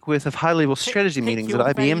a week worth of high-level strategy meetings at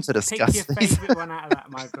IBM to discuss. Pick your favourite one out of that,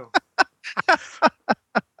 Michael.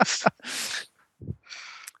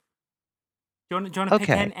 Do you want to pick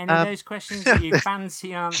any of those questions that you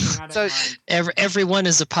fancy answering? I don't mind. Everyone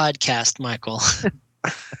is a podcast, Michael.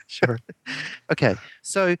 Sure. Okay,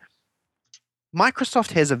 so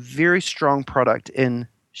Microsoft has a very strong product in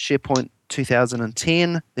SharePoint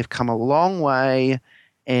 2010. They've come a long way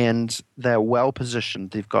and they're well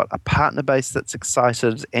positioned. They've got a partner base that's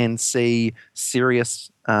excited and see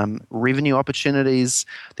serious revenue opportunities.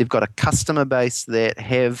 They've got a customer base that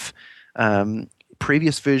have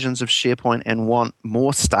previous versions of SharePoint and want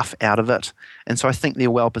more stuff out of it. And so I think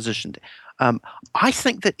they're well positioned. I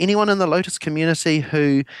think that anyone in the Lotus community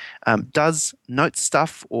who does note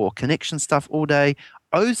stuff or connection stuff all day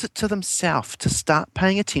owes it to themselves to start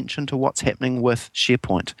paying attention to what's happening with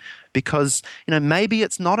SharePoint, because maybe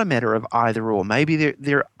it's not a matter of either or. Maybe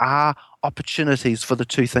there are opportunities for the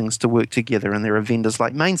two things to work together, and there are vendors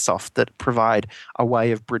like Mainsoft that provide a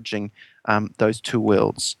way of bridging those two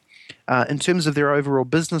worlds. In terms of their overall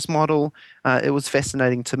business model, it was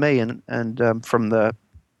fascinating to me, and from the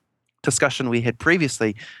discussion we had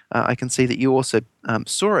previously, I can see that you also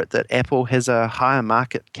saw it, that Apple has a higher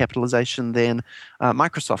market capitalization than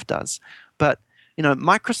Microsoft does. But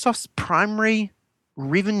Microsoft's primary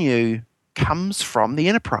revenue comes from the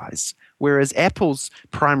enterprise, whereas Apple's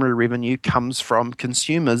primary revenue comes from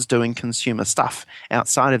consumers doing consumer stuff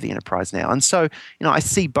outside of the enterprise now. And so, I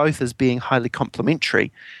see both as being highly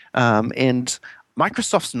complementary, and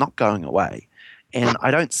Microsoft's not going away. And I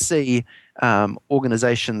don't see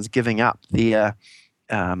organizations giving up their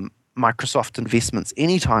Microsoft investments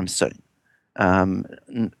anytime soon.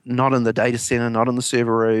 Not in the data center, not in the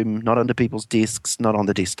server room, not under people's desks, not on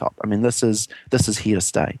the desktop. I mean, this is here to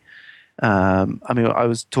stay. I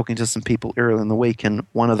was talking to some people earlier in the week, and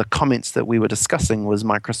one of the comments that we were discussing was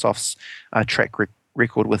Microsoft's track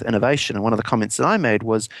record with innovation. And one of the comments that I made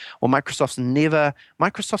was, well,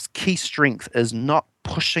 Microsoft's key strength is not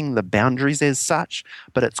pushing the boundaries as such,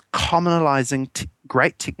 but it's commonalizing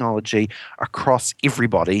great technology across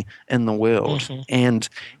everybody in the world. Mm-hmm. And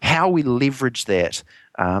how we leverage that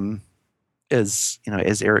is,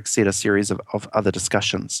 as Eric said, a series of other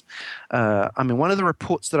discussions. One of the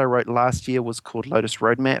reports that I wrote last year was called Lotus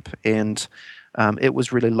Roadmap, and it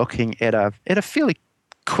was really looking at a fairly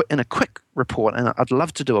quick report, and I'd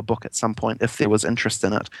love to do a book at some point if there was interest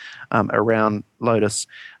in it around Lotus,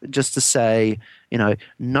 just to say,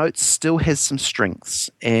 Notes still has some strengths,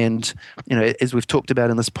 and as we've talked about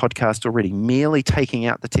in this podcast already, merely taking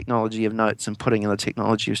out the technology of Notes and putting in the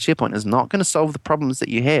technology of SharePoint is not going to solve the problems that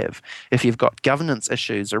you have. If you've got governance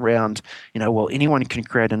issues around, anyone can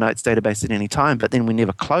create a Notes database at any time, but then we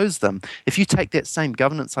never close them. If you take that same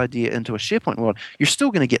governance idea into a SharePoint world, you're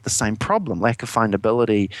still going to get the same problem: lack of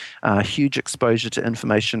findability, huge exposure to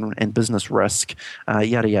information and business risk,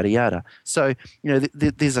 yada, yada, yada. So,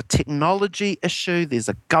 there's a technology issue, there's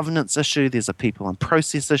a governance issue, there's a people and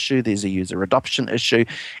process issue, there's a user adoption issue,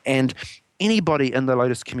 and anybody in the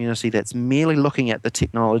Lotus community that's merely looking at the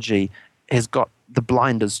technology has got the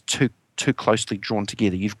blinders too closely drawn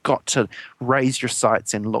together. You've got to raise your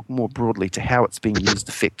sights and look more broadly to how it's being used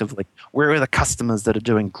effectively. Where are the customers that are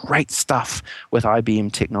doing great stuff with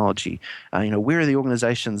IBM technology? Where are the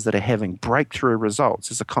organizations that are having breakthrough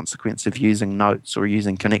results as a consequence of using Notes or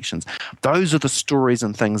using connections? Those are the stories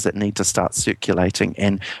and things that need to start circulating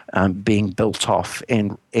and being built off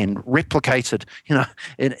and replicated,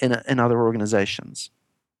 in other organizations.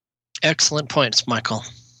 Excellent points, Michael.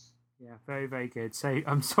 Very, very good. So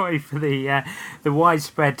I'm sorry for the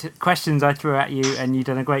widespread questions I threw at you, and you've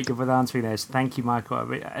done a great job with answering those. Thank you,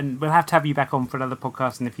 Michael. And we'll have to have you back on for another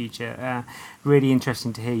podcast in the future. Really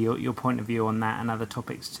interesting to hear your point of view on that and other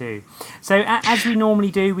topics too. So as we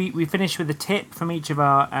normally do, we finish with a tip from each of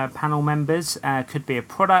our panel members. Could be a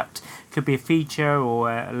product, could be a feature or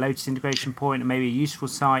a Lotus integration point, or maybe a useful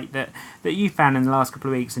site that you found in the last couple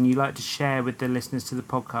of weeks and you'd like to share with the listeners to the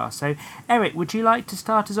podcast. So Eric, would you like to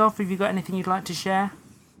start us off? Have you got anything you'd like to share?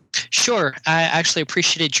 Sure. I actually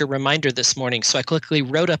appreciated your reminder this morning. So I quickly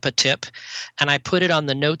wrote up a tip and I put it on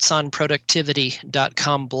the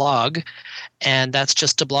notesonproductivity.com blog. And that's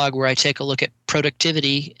just a blog where I take a look at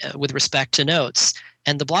productivity with respect to notes.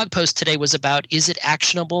 And the blog post today was about, is it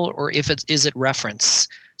actionable or is it reference?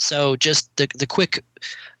 So just the quick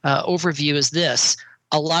overview is this.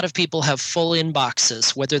 A lot of people have full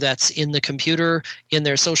inboxes, whether that's in the computer, in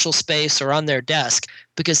their social space, or on their desk,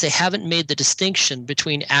 because they haven't made the distinction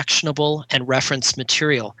between actionable and reference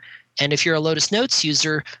material. And if you're a Lotus Notes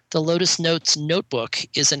user, the Lotus Notes Notebook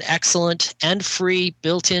is an excellent and free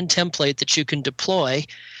built-in template that you can deploy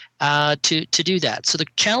to do that. So the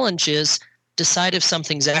challenge is decide if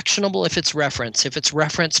something's actionable, if it's reference. If it's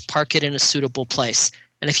reference, park it in a suitable place.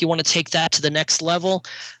 And if you want to take that to the next level,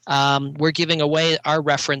 we're giving away our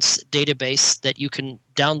reference database that you can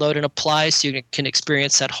download and apply so you can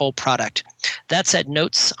experience that whole product. That's at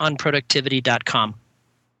notesonproductivity.com.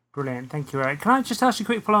 Brilliant. Thank you, Eric. Can I just ask you a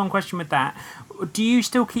quick follow-on question with that? Do you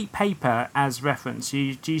still keep paper as reference? Do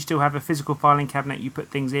you still have a physical filing cabinet you put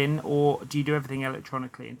things in, or do you do everything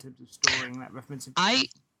electronically in terms of storing that reference information?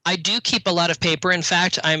 I do keep a lot of paper. In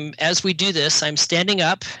fact, as we do this, I'm standing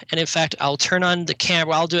up, and in fact, I'll turn on the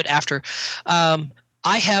camera. I'll do it after.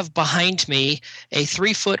 I have behind me a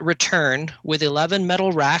 3-foot return with 11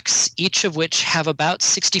 metal racks, each of which have about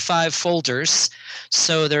 65 folders.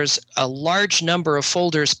 So there's a large number of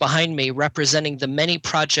folders behind me representing the many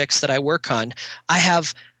projects that I work on. I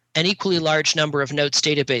have an equally large number of notes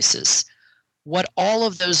databases. What all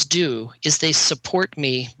of those do is they support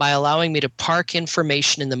me by allowing me to park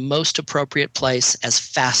information in the most appropriate place as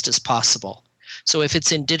fast as possible. So if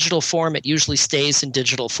it's in digital form, it usually stays in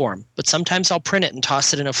digital form. But sometimes I'll print it and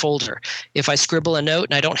toss it in a folder. If I scribble a note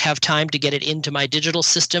and I don't have time to get it into my digital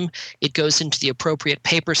system, it goes into the appropriate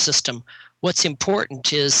paper system. What's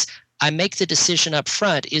important is I make the decision up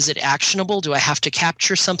front. Is it actionable? Do I have to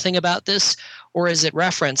capture something about this? Or is it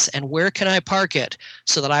reference? And where can I park it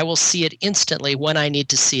so that I will see it instantly when I need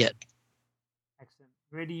to see it? Excellent.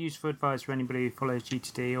 Really useful advice for anybody who follows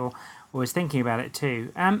GTD or is thinking about it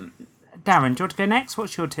too. Darren, do you want to go next?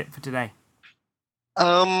 What's your tip for today?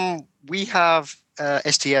 We have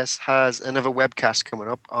STS has another webcast coming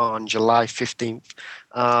up on July 15th.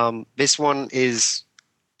 This one is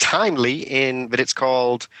timely in that it's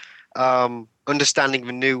called Understanding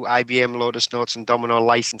the New IBM Lotus Notes and Domino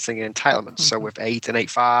Licensing and Entitlements. So with 8 and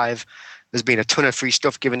 8.5, there's been a ton of free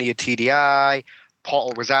stuff given to your TDI.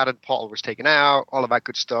 Portal was added, Portal was taken out, all of that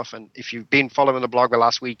good stuff. And if you've been following the blog the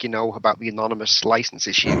last week, you know about the anonymous license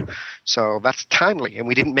issue. So that's timely. And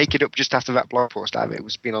we didn't make it up just after that blog post either. It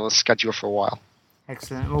was been on the schedule for a while.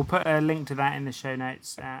 Excellent. We'll put a link to that in the show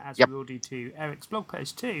notes, as we will do to Eric's blog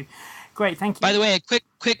post too. Great, thank you. By the way, a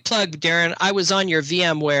quick plug, Darren. I was on your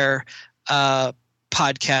VMware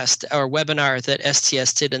podcast or webinar that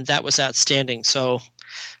STS did, and that was outstanding. So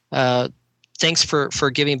thanks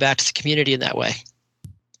for giving back to the community in that way.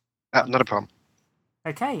 Not a problem.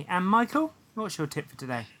 Okay, and Michael, what's your tip for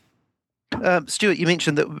today? Stuart, you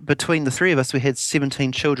mentioned that between the three of us, we had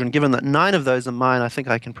 17 children. Given that 9 of those are mine, I think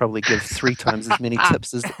I can probably give 3 times as many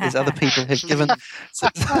tips as other people have given. Some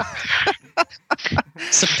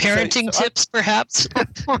parenting tips, perhaps?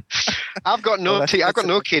 I've got no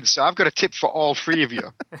kids, so I've got a tip for all 3 of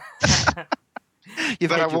you.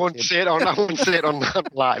 But I won't say it on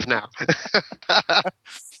live now.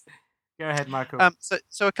 Go ahead, Michael.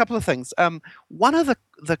 So a couple of things. One of the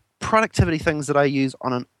productivity things that I use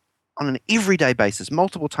on an everyday basis,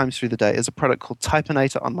 multiple times through the day, is a product called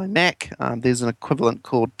Typinator on my Mac. There's an equivalent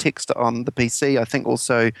called Texter on the PC. I think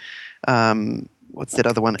also, what's that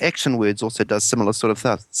other one? Action Words also does similar sort of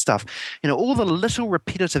stuff. All the little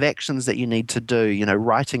repetitive actions that you need to do,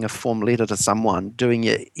 writing a form letter to someone, doing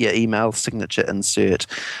your email signature insert,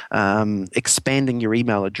 expanding your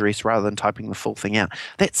email address rather than typing the full thing out.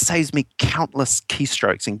 That saves me countless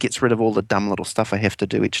keystrokes and gets rid of all the dumb little stuff I have to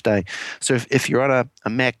do each day. So if you're on a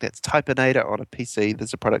Mac, that's Typinator. On a PC,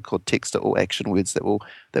 there's a product called Texter or Action Words that will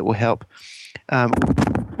help.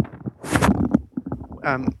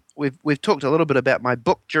 We've talked a little bit about my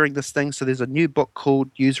book during this thing. So there's a new book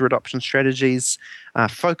called User Adoption Strategies.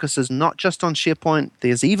 Focuses not just on SharePoint.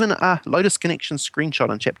 There's even a Lotus Connection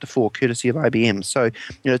screenshot in Chapter 4, courtesy of IBM. So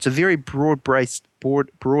it's a very broad-based. You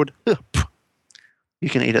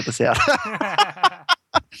can edit this out.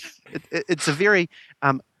 It's a very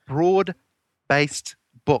broad-based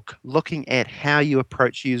book looking at how you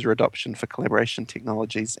approach user adoption for collaboration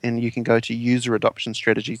technologies, and you can go to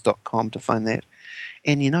useradoptionstrategies.com to find that.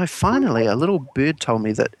 And finally, a little bird told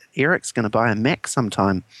me that Eric's going to buy a Mac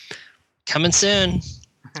sometime. Coming soon.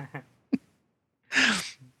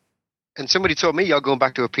 And somebody told me you're going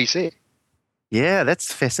back to a PC. Yeah,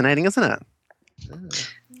 that's fascinating, isn't it?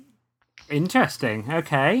 Interesting.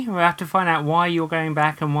 Okay, we'll have to find out why you're going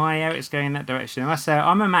back and why Eric's going in that direction. So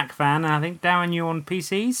I'm a Mac fan, and I think, Darren, you're on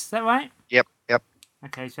PCs. Is that right? Yep.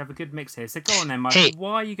 Okay, so you have a good mix here. So go on then, Michael. Hey.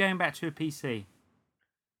 Why are you going back to a PC?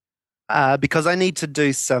 Because I need to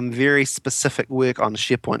do some very specific work on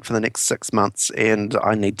SharePoint for the next 6 months, and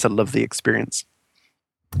I need to live the experience.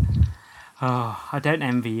 Oh, I don't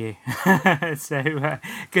envy you. So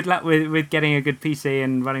good luck with getting a good PC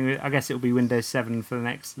and running with, I guess it'll be Windows 7 for the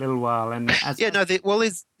next little while. And there's a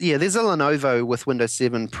Lenovo with Windows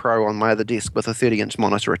 7 Pro on my other desk with a 30-inch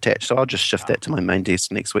monitor attached, so I'll just shift that to my main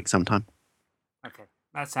desk next week sometime. Okay,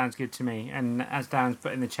 that sounds good to me. And as Darren's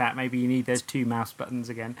put in the chat, maybe you need those 2 mouse buttons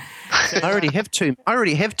again. So, I already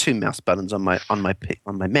have two mouse buttons on my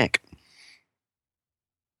Mac.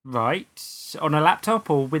 Right, on a laptop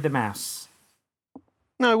or with a mouse?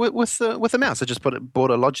 No, with a mouse. I just bought a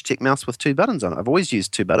Logitech mouse with 2 buttons on it. I've always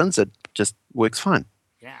used 2 buttons. It just works fine.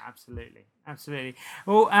 Yeah, absolutely.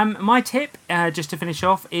 Well, my tip, just to finish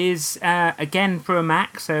off, is again for a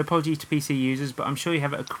Mac. So apologies to PC users, but I'm sure you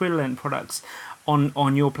have equivalent products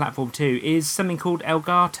on your platform too, is something called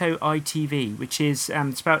Elgato iTV, which is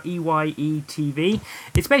spelled EYETV.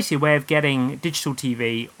 It's basically a way of getting digital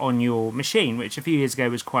TV on your machine, which a few years ago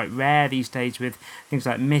was quite rare. These days, with things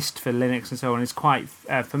like Mist for Linux and so on, is quite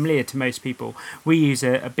familiar to most people. We use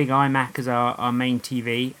a big iMac as our main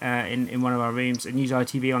TV in one of our rooms and use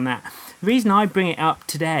iTV on that. The reason I bring it up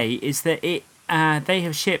today is that they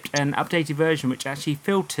have shipped an updated version which actually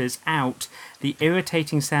filters out the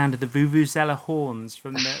irritating sound of the vuvuzela horns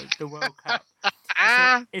from the World Cup.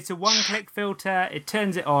 It's a one-click filter. It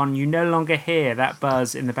turns it on. You no longer hear that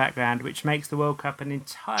buzz in the background, which makes the World Cup an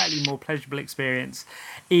entirely more pleasurable experience,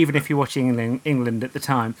 even if you're watching England at the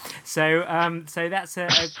time. So that's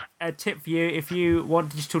a tip for you. If you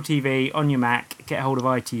want digital TV on your Mac, get hold of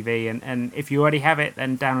iTV. And if you already have it,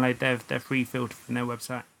 then download their free filter from their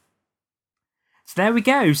website. So there we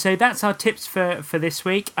go. So that's our tips for this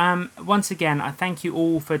week. Once again, I thank you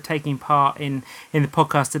all for taking part in the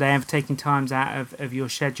podcast today and for taking times out of your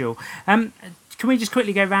schedule. Can we just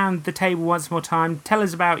quickly go around the table once more time? Tell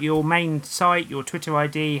us about your main site, your Twitter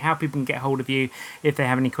ID, how people can get hold of you if they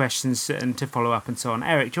have any questions and to follow up and so on.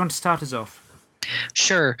 Eric, do you want to start us off?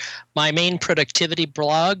 Sure. My main productivity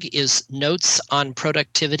blog is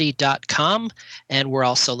notesonproductivity.com, and we're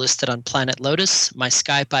also listed on Planet Lotus. My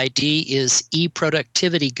Skype ID is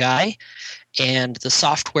eProductivityGuy, and the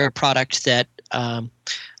software product that I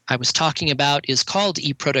was talking about is called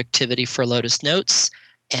eProductivity for Lotus Notes,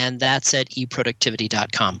 and that's at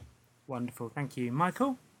eProductivity.com. Wonderful. Thank you.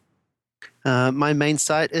 Michael? My main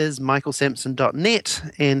site is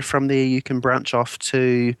michaelsampson.net, and from there you can branch off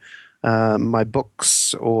to my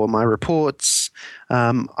books or my reports,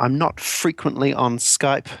 I'm not frequently on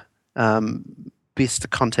Skype. Best to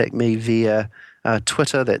contact me via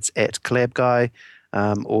Twitter. That's @CollabGuy.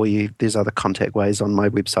 Or there's other contact ways on my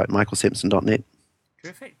website, michaelsampson.net.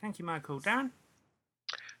 Terrific. Thank you, Michael. Darren?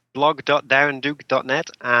 blog.darrenduke.net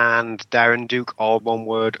and Darren Duke, all one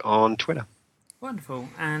word, on Twitter. Wonderful.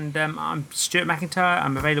 And I'm Stuart McIntyre.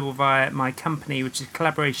 I'm available via my company, which is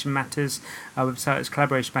Collaboration Matters. Our website is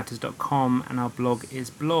collaborationmatters.com and our blog is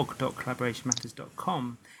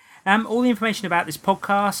blog.collaborationmatters.com. All the information about this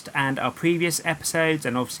podcast and our previous episodes,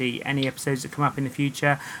 and obviously any episodes that come up in the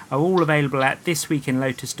future, are all available at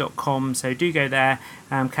thisweekinlotus.com. So do go there,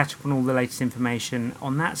 catch up on all the latest information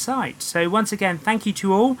on that site. So once again, thank you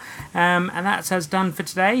to all, and that's us done for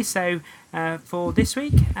today. So for this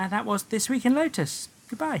week, that was This Week in Lotus.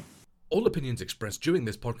 Goodbye. All opinions expressed during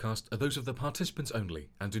this podcast are those of the participants only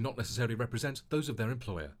and do not necessarily represent those of their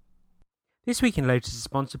employer. This Week in Lotus is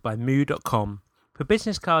sponsored by Moo.com. For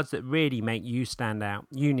business cards that really make you stand out,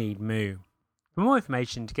 you need Moo. For more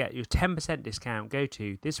information to get your 10% discount, go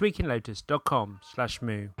to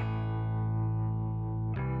thisweekinlotus.com/moo.